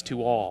Christ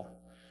to all,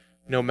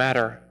 no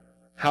matter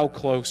how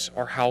close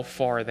or how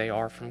far they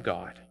are from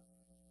God.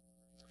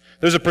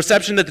 There's a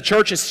perception that the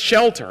church is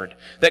sheltered,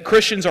 that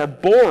Christians are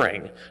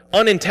boring,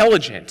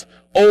 unintelligent,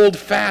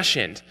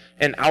 old-fashioned,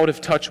 and out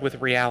of touch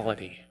with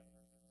reality.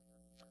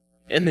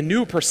 And the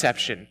new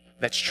perception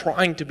that's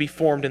trying to be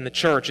formed in the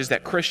church is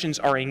that Christians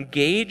are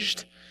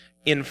engaged,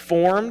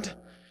 informed,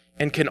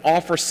 and can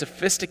offer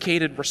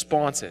sophisticated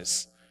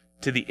responses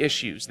to the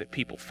issues that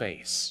people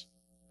face.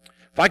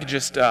 If I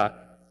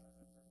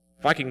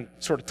can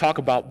sort of talk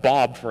about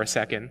Bob for a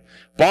second.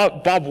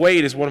 Bob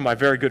Wade is one of my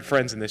very good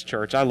friends in this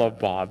church. I love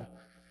Bob.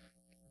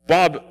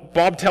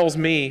 Bob tells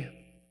me,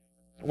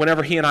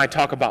 whenever he and I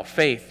talk about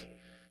faith,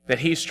 that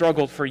he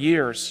struggled for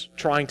years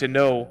trying to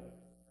know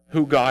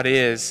who God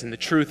is and the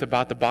truth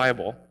about the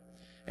Bible.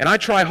 And I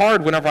try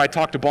hard whenever I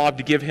talk to Bob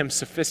to give him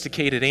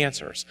sophisticated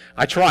answers.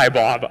 I try,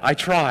 Bob. I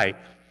try.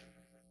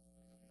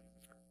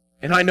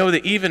 And I know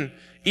that even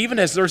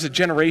as there's a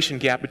generation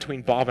gap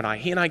between Bob and I,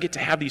 he and I get to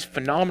have these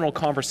phenomenal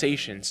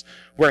conversations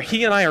where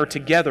he and I are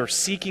together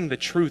seeking the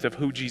truth of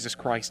who Jesus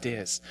Christ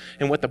is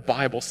and what the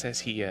Bible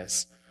says He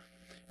is.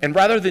 And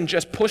rather than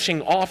just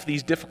pushing off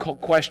these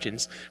difficult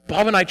questions,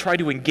 Bob and I try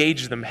to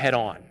engage them head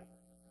on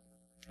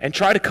and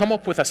try to come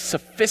up with a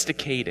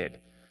sophisticated,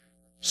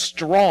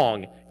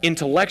 strong,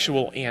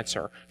 intellectual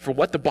answer for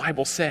what the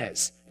Bible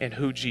says and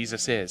who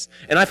Jesus is.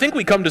 And I think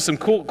we come to some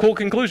cool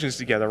conclusions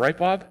together, right,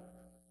 Bob?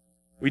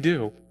 We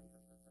do.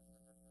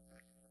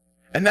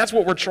 And that's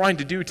what we're trying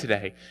to do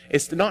today,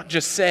 is to not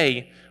just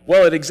say,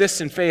 well, it exists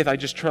in faith, I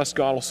just trust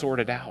God will sort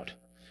it out,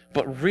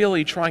 but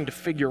really trying to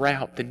figure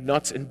out the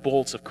nuts and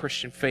bolts of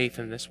Christian faith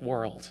in this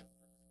world.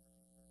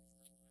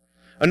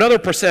 Another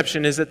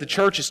perception is that the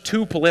church is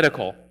too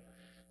political,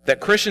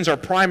 that Christians are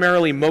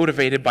primarily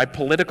motivated by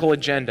political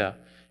agenda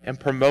and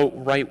promote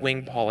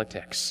right-wing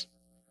politics.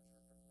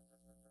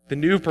 The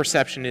new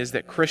perception is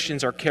that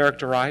Christians are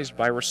characterized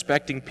by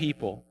respecting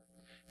people,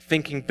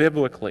 thinking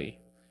biblically,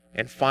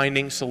 and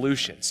finding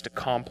solutions to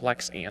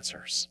complex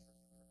answers.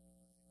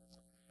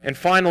 And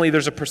finally,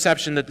 there's a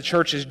perception that the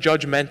church is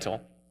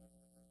judgmental,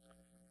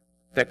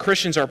 that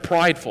Christians are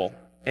prideful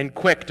and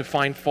quick to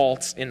find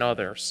faults in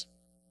others.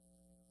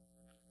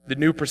 The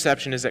new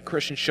perception is that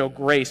Christians show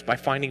grace by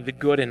finding the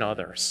good in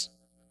others,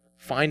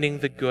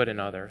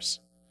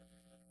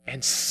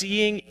 and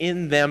seeing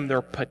in them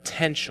their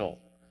potential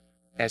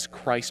as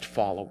Christ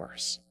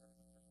followers.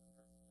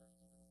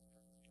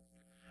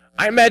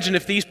 I imagine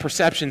if these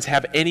perceptions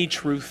have any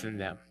truth in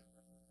them,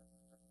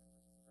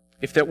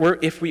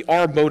 if we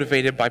are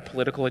motivated by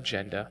political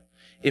agenda,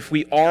 if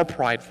we are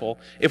prideful,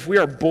 if we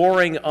are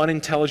boring,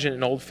 unintelligent,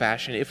 and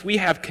old-fashioned, if we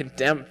have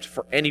contempt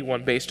for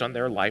anyone based on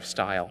their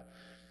lifestyle,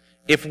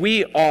 if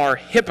we are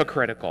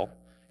hypocritical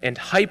and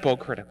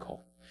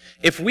hypocritical,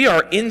 if we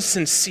are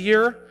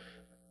insincere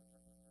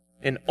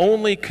and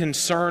only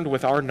concerned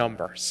with our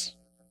numbers,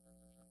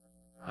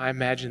 I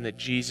imagine that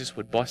Jesus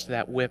would bust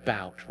that whip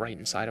out right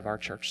inside of our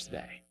church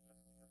today.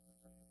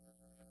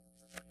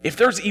 If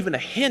there's even a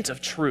hint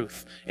of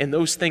truth in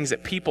those things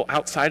that people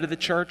outside of the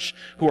church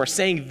who are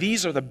saying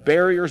these are the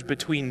barriers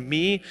between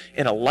me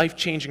and a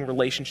life-changing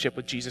relationship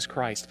with Jesus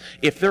Christ,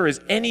 if there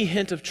is any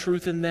hint of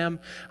truth in them,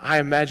 I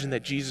imagine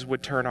that Jesus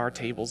would turn our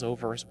tables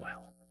over as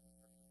well.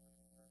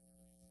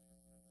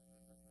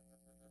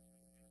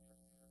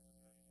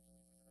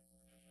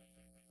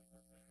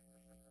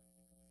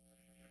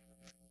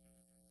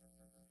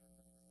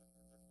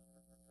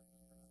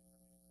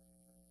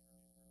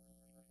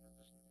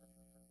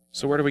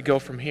 So where do we go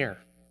from here?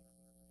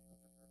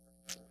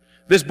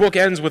 This book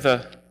ends with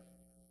a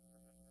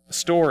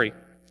story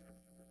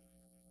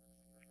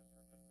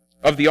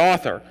of the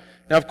author.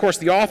 Now, of course,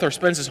 the author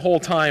spends his whole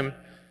time,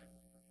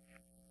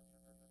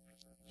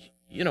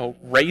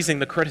 raising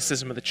the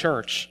criticism of the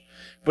church,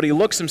 but he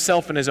looks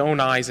himself in his own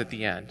eyes at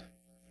the end.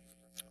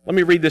 Let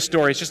me read this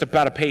story. It's just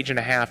about a page and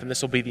a half, and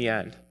this will be the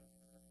end.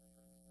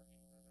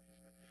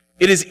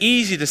 It is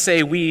easy to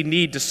say we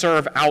need to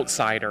serve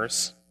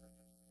outsiders.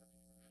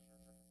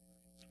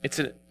 It's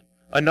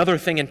another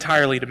thing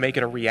entirely to make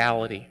it a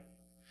reality.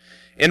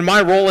 In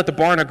my role at the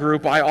Barna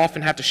Group, I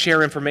often have to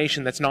share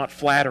information that's not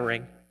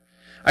flattering.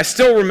 I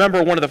still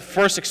remember one of the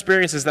first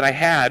experiences that I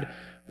had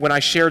when I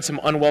shared some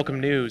unwelcome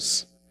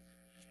news.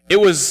 It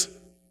was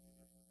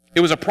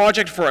a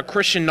project for a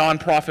Christian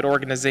nonprofit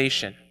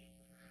organization.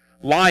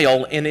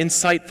 Lyle, an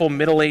insightful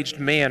middle-aged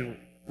man,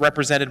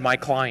 represented my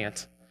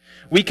client.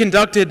 We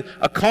conducted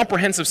a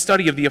comprehensive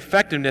study of the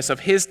effectiveness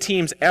of his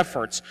team's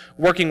efforts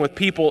working with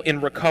people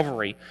in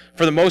recovery,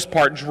 for the most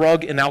part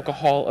drug and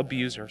alcohol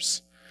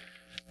abusers.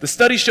 The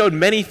study showed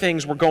many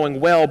things were going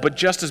well, but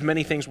just as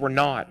many things were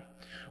not.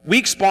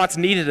 Weak spots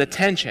needed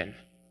attention.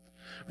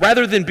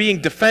 Rather than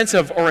being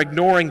defensive or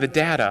ignoring the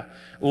data,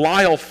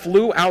 Lyle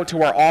flew out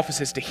to our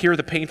offices to hear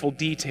the painful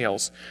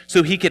details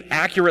so he could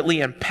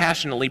accurately and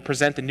passionately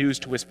present the news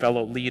to his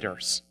fellow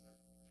leaders.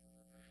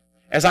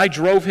 As I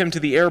drove him to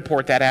the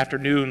airport that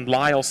afternoon,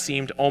 Lyle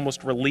seemed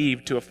almost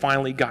relieved to have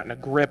finally gotten a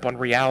grip on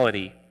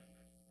reality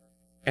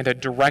and a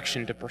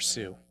direction to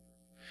pursue.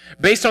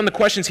 Based on the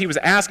questions he was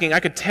asking, I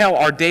could tell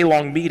our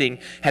day-long meeting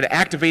had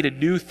activated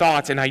new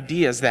thoughts and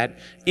ideas that,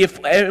 if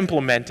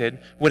implemented,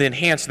 would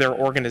enhance their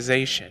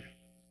organization.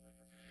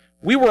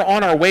 We were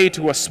on our way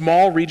to a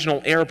small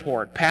regional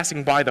airport,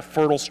 passing by the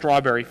fertile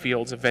strawberry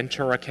fields of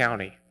Ventura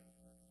County.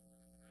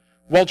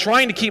 While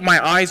trying to keep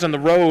my eyes on the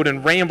road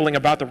and rambling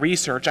about the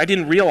research, I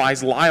didn't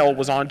realize Lyle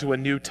was onto a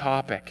new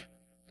topic.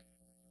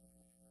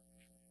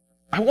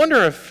 I wonder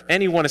if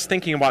anyone is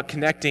thinking about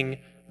connecting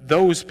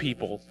those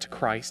people to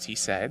Christ, he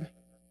said.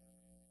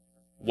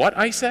 What,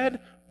 I said?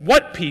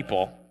 What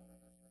people?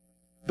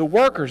 The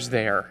workers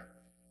there,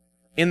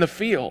 in the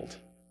field,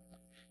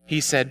 he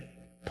said,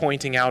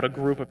 pointing out a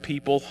group of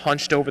people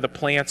hunched over the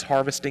plants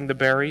harvesting the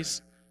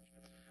berries.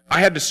 I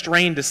had to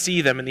strain to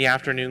see them in the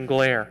afternoon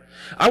glare.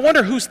 I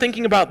wonder who's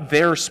thinking about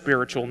their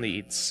spiritual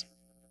needs.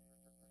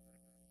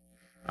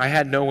 I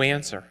had no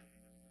answer.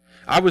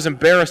 I was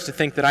embarrassed to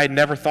think that I had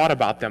never thought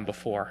about them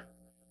before.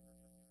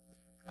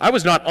 I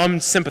was not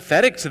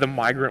unsympathetic to the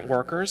migrant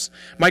workers.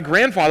 My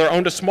grandfather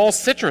owned a small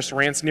citrus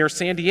ranch near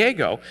San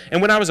Diego,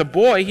 and when I was a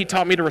boy, he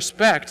taught me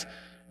respect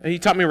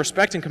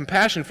and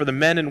compassion for the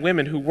men and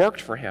women who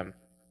worked for him.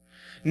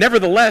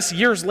 Nevertheless,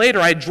 years later,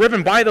 I had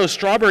driven by those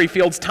strawberry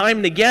fields time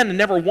and again and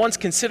never once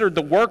considered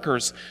the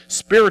workers'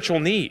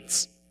 spiritual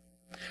needs.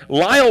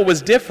 Lyle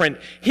was different.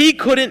 He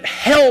couldn't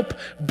help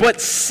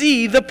but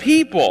see the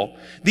people,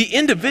 the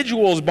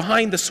individuals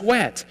behind the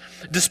sweat.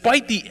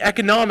 Despite the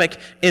economic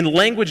and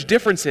language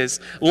differences,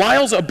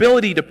 Lyle's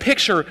ability to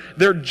picture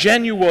their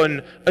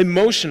genuine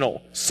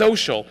emotional,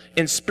 social,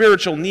 and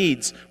spiritual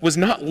needs was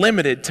not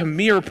limited to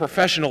mere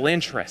professional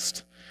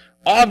interest.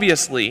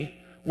 Obviously,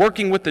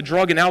 working with the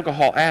drug and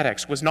alcohol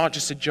addicts was not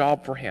just a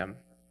job for him.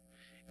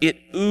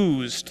 It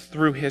oozed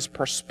through his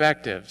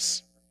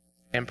perspectives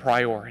and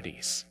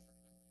priorities.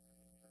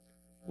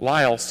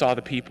 Lyle saw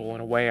the people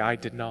in a way I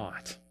did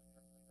not.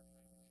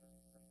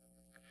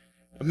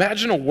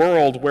 Imagine a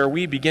world where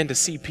we begin to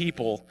see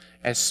people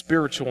as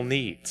spiritual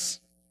needs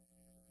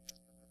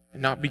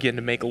and not begin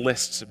to make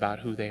lists about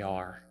who they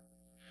are.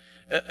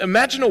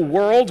 Imagine a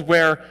world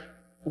where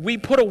we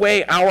put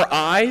away our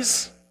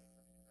eyes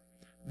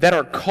that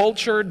are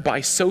cultured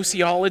by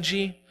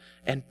sociology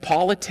and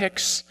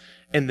politics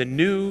and the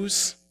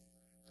news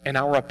and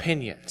our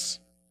opinions.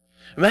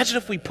 Imagine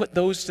if we put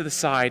those to the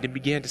side and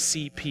began to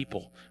see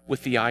people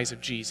with the eyes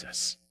of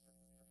Jesus.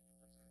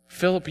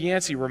 Philip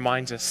Yancey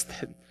reminds us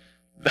that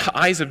the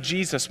eyes of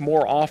Jesus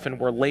more often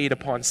were laid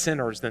upon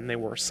sinners than they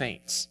were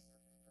saints.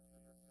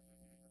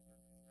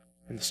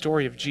 And the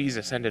story of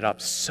Jesus ended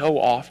up so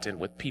often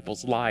with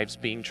people's lives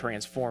being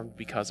transformed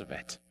because of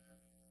it.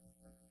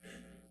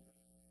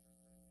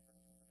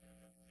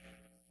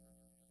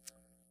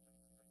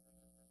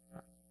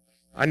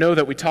 I know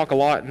that we talk a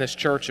lot in this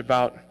church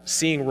about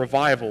seeing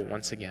revival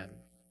once again.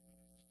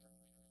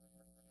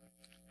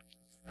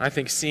 I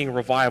think seeing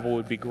revival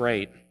would be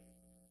great.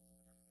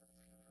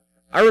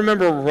 I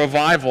remember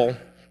revival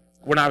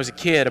when I was a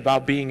kid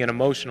about being an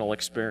emotional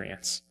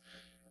experience.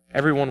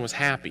 Everyone was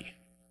happy.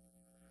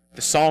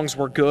 The songs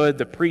were good,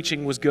 the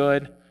preaching was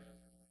good.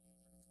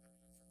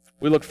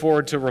 We looked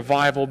forward to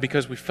revival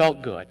because we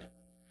felt good.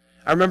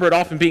 I remember it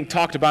often being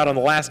talked about on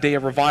the last day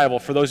of revival.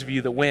 For those of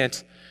you that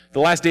went, the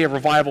last day of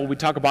revival, we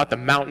talk about the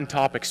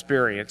mountaintop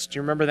experience. Do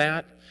you remember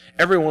that?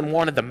 Everyone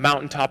wanted the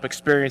mountaintop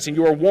experience, and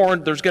you were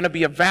warned there's going to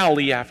be a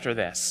valley after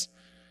this.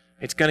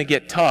 It's going to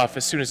get tough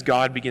as soon as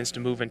God begins to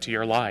move into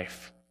your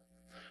life.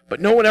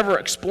 But no one ever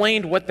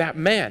explained what that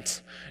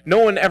meant. No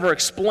one ever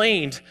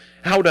explained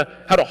how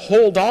to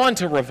hold on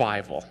to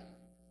revival.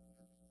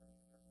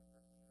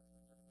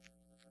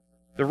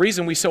 The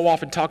reason we so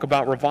often talk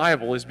about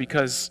revival is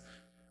because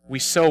we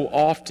so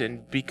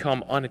often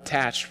become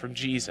unattached from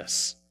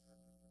Jesus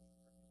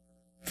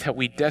that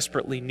we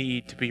desperately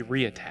need to be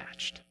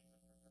reattached.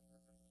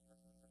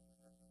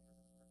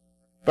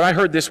 But I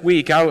heard this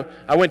week, I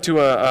went to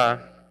a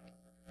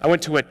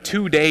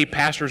 2-day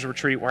pastor's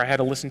retreat where I had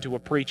to listen to a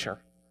preacher.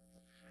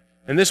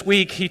 And this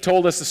week he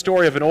told us the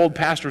story of an old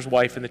pastor's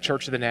wife in the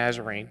Church of the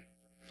Nazarene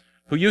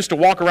who used to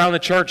walk around the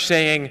church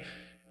saying,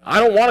 I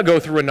don't want to go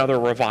through another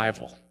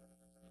revival.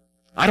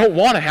 I don't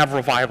want to have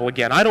revival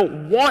again. I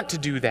don't want to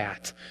do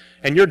that.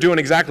 And you're doing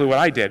exactly what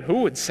I did.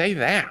 Who would say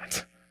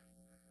that?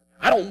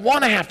 I don't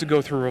want to have to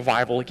go through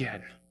revival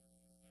again.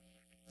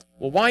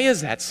 Well, why is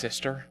that,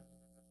 sister?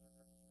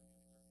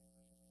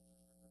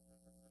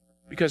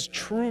 Because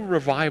true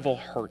revival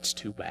hurts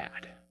too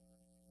bad.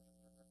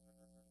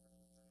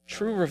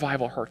 True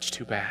revival hurts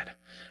too bad.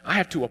 I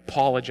have to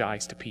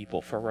apologize to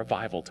people for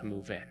revival to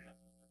move in.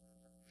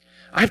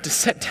 I have to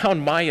set down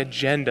my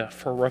agenda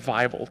for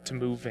revival to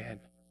move in.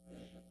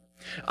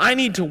 I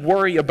need to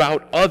worry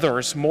about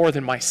others more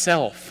than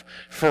myself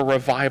for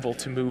revival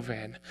to move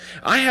in.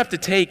 I have to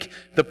take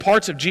the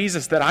parts of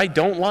Jesus that I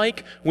don't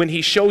like when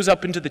he shows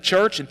up into the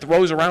church and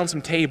throws around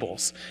some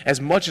tables,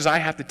 as much as I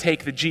have to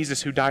take the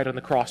Jesus who died on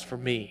the cross for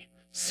me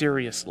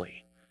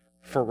seriously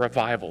for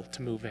revival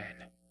to move in.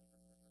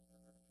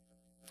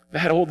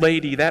 That old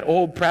lady, that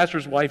old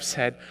pastor's wife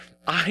said,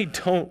 I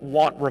don't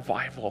want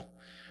revival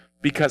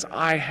because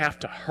I have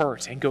to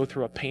hurt and go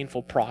through a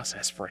painful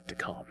process for it to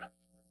come.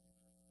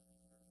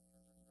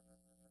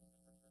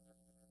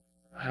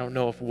 I don't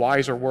know if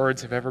wiser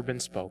words have ever been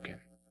spoken.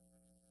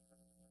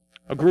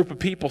 A group of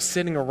people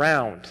sitting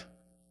around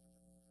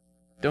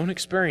don't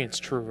experience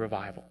true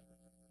revival.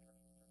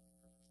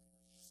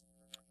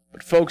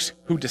 But folks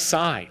who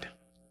decide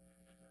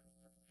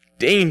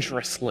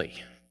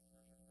dangerously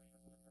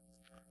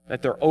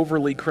that they're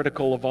overly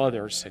critical of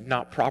others and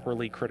not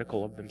properly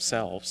critical of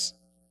themselves,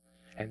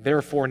 and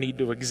therefore need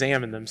to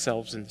examine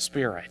themselves in the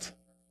Spirit,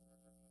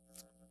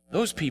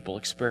 those people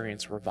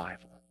experience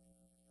revival.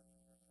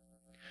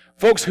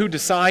 Folks who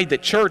decide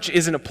that church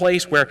isn't a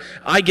place where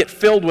I get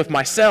filled with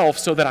myself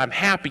so that I'm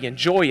happy and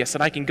joyous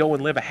and I can go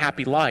and live a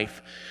happy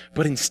life,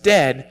 but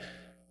instead,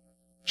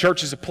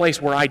 church is a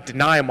place where I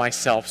deny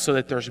myself so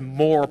that there's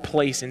more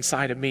place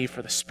inside of me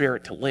for the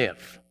Spirit to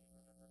live.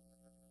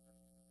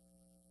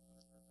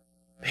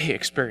 They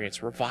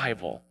experience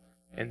revival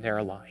in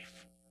their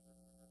life.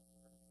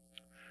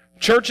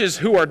 Churches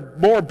who are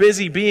more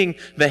busy being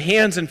the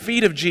hands and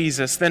feet of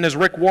Jesus than, as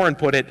Rick Warren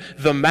put it,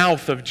 the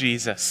mouth of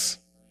Jesus,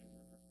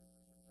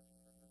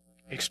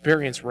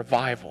 experience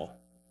revival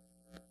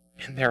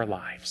in their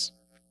lives.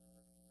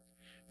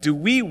 Do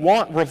we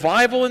want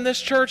revival in this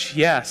church?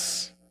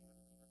 Yes.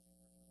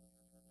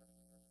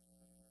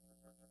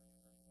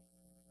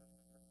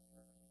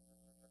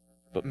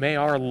 But may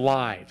our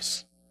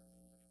lives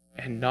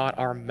and not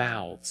our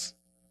mouths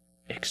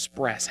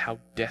express how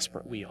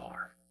desperate we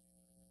are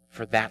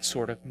for that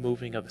sort of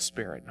moving of the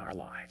Spirit in our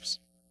lives.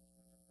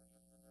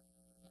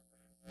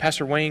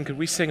 Pastor Wayne, could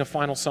we sing a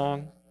final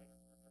song?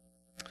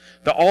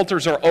 The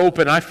altars are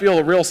open. I feel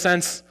a real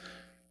sense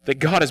that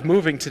God is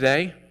moving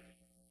today.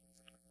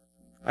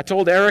 I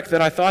told Eric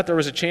that I thought there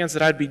was a chance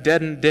that I'd be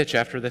dead in the ditch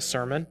after this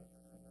sermon.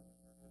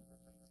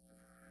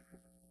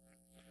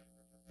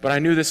 But I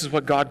knew this is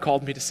what God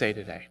called me to say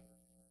today.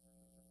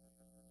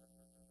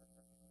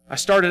 I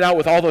started out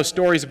with all those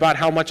stories about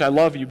how much I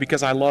love you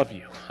because I love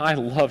you. I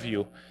love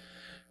you.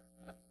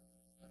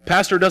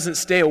 Pastor doesn't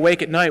stay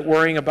awake at night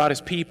worrying about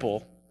his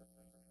people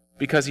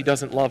because he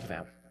doesn't love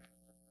them.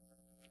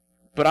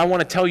 But I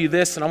want to tell you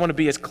this, and I want to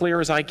be as clear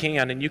as I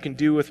can, and you can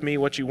do with me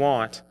what you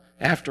want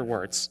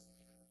afterwards.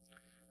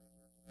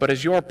 But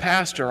as your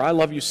pastor, I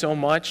love you so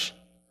much,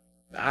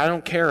 I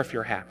don't care if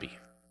you're happy.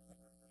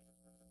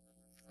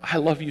 I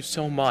love you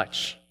so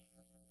much.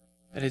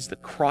 That is the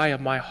cry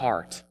of my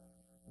heart,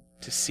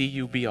 to see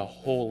you be a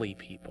holy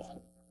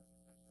people.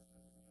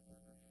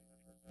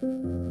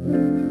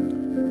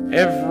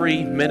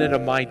 Every minute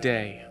of my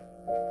day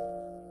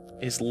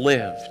is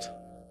lived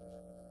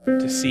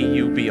to see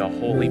you be a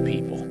holy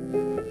people.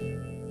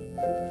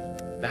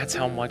 That's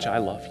how much I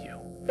love you.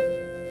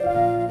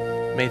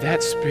 May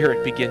that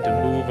Spirit begin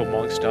to move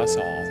amongst us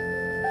all.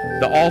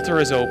 The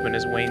altar is open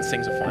as Wayne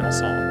sings a final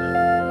song.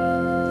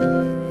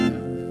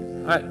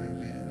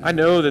 I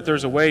know that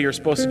there's a way you're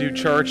supposed to do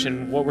church,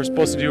 and what we're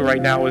supposed to do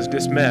right now is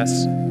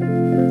dismiss.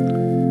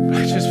 But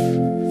I just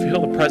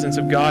feel the presence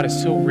of God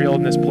is so real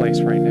in this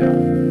place right now.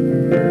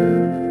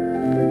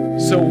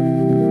 So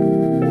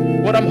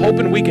what I'm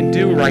hoping we can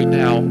do right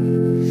now,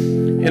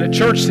 in a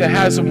church that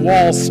has some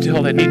walls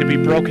still that need to be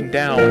broken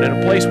down, in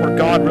a place where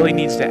God really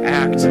needs to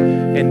act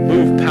and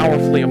move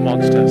powerfully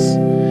amongst us,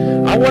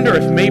 I wonder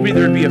if maybe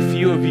there'd be a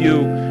few of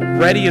you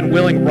ready and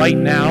willing right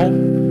now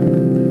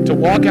to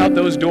walk out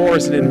those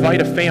doors and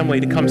invite a family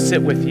to come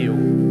sit with you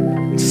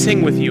and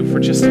sing with you for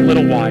just a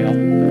little while.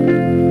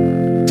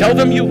 Tell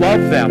them you love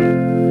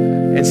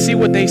them. and see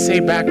what they say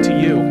back to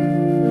you.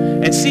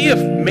 And see if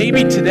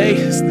maybe today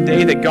is the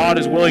day that God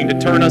is willing to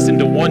turn us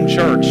into one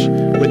church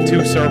with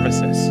 2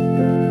 services.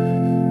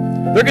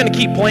 They're going to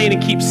keep playing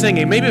and keep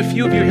singing. Maybe a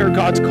few of you hear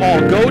God's call.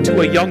 Go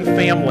to a young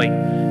family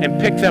and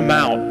pick them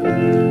out.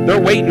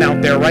 They're waiting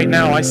out there right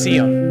now. I see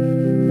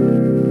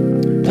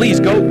them. Please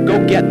go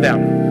get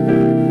them.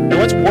 And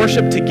let's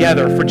worship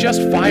together for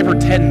just 5 or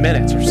 10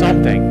 minutes or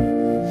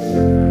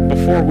something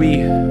before we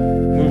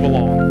move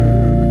along.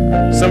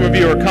 Some of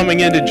you are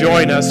coming in to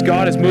join us.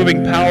 God is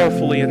moving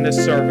powerfully in this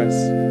service.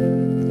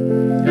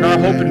 And our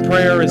hope and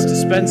prayer is to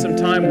spend some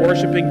time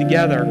worshiping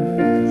together,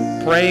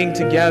 praying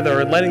together,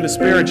 and letting the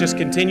Spirit just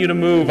continue to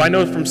move. I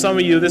know from some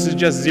of you this is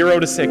just 0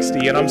 to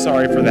 60, and I'm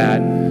sorry for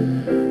that.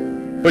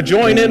 But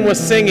join in with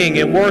singing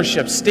and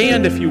worship.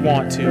 Stand if you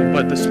want to,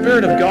 but the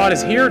Spirit of God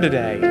is here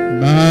today.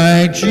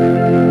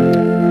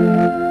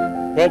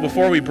 Well,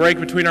 before we break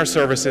between our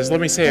services, let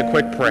me say a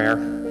quick prayer.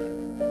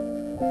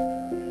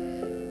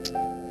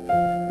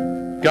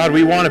 God,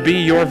 we want to be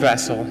your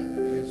vessel.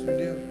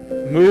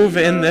 Move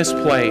in this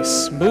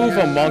place. Move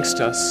amongst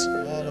us.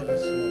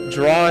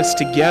 Draw us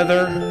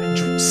together.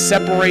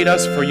 Separate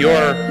us for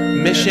your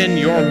mission,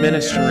 your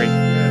ministry.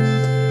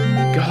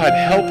 God,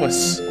 help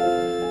us.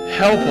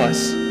 Help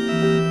us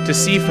to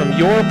see from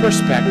your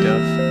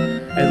perspective.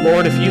 And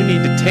Lord, if you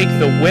need to take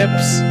the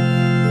whips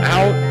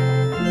out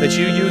that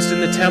you used in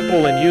the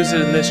temple and use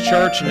it in this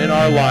church and in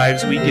our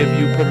lives, we give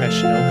you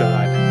permission, oh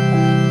God.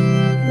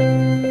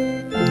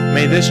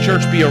 May this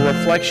church be a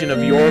reflection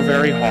of your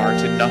very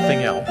heart and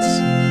nothing else.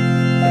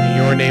 In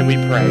your name we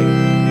pray.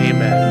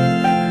 Amen.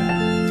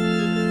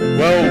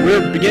 Well,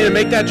 we're beginning to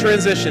make that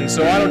transition,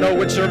 so I don't know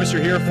which service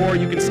you're here for.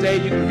 You can stay,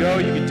 you can go,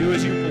 you can do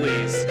as you please.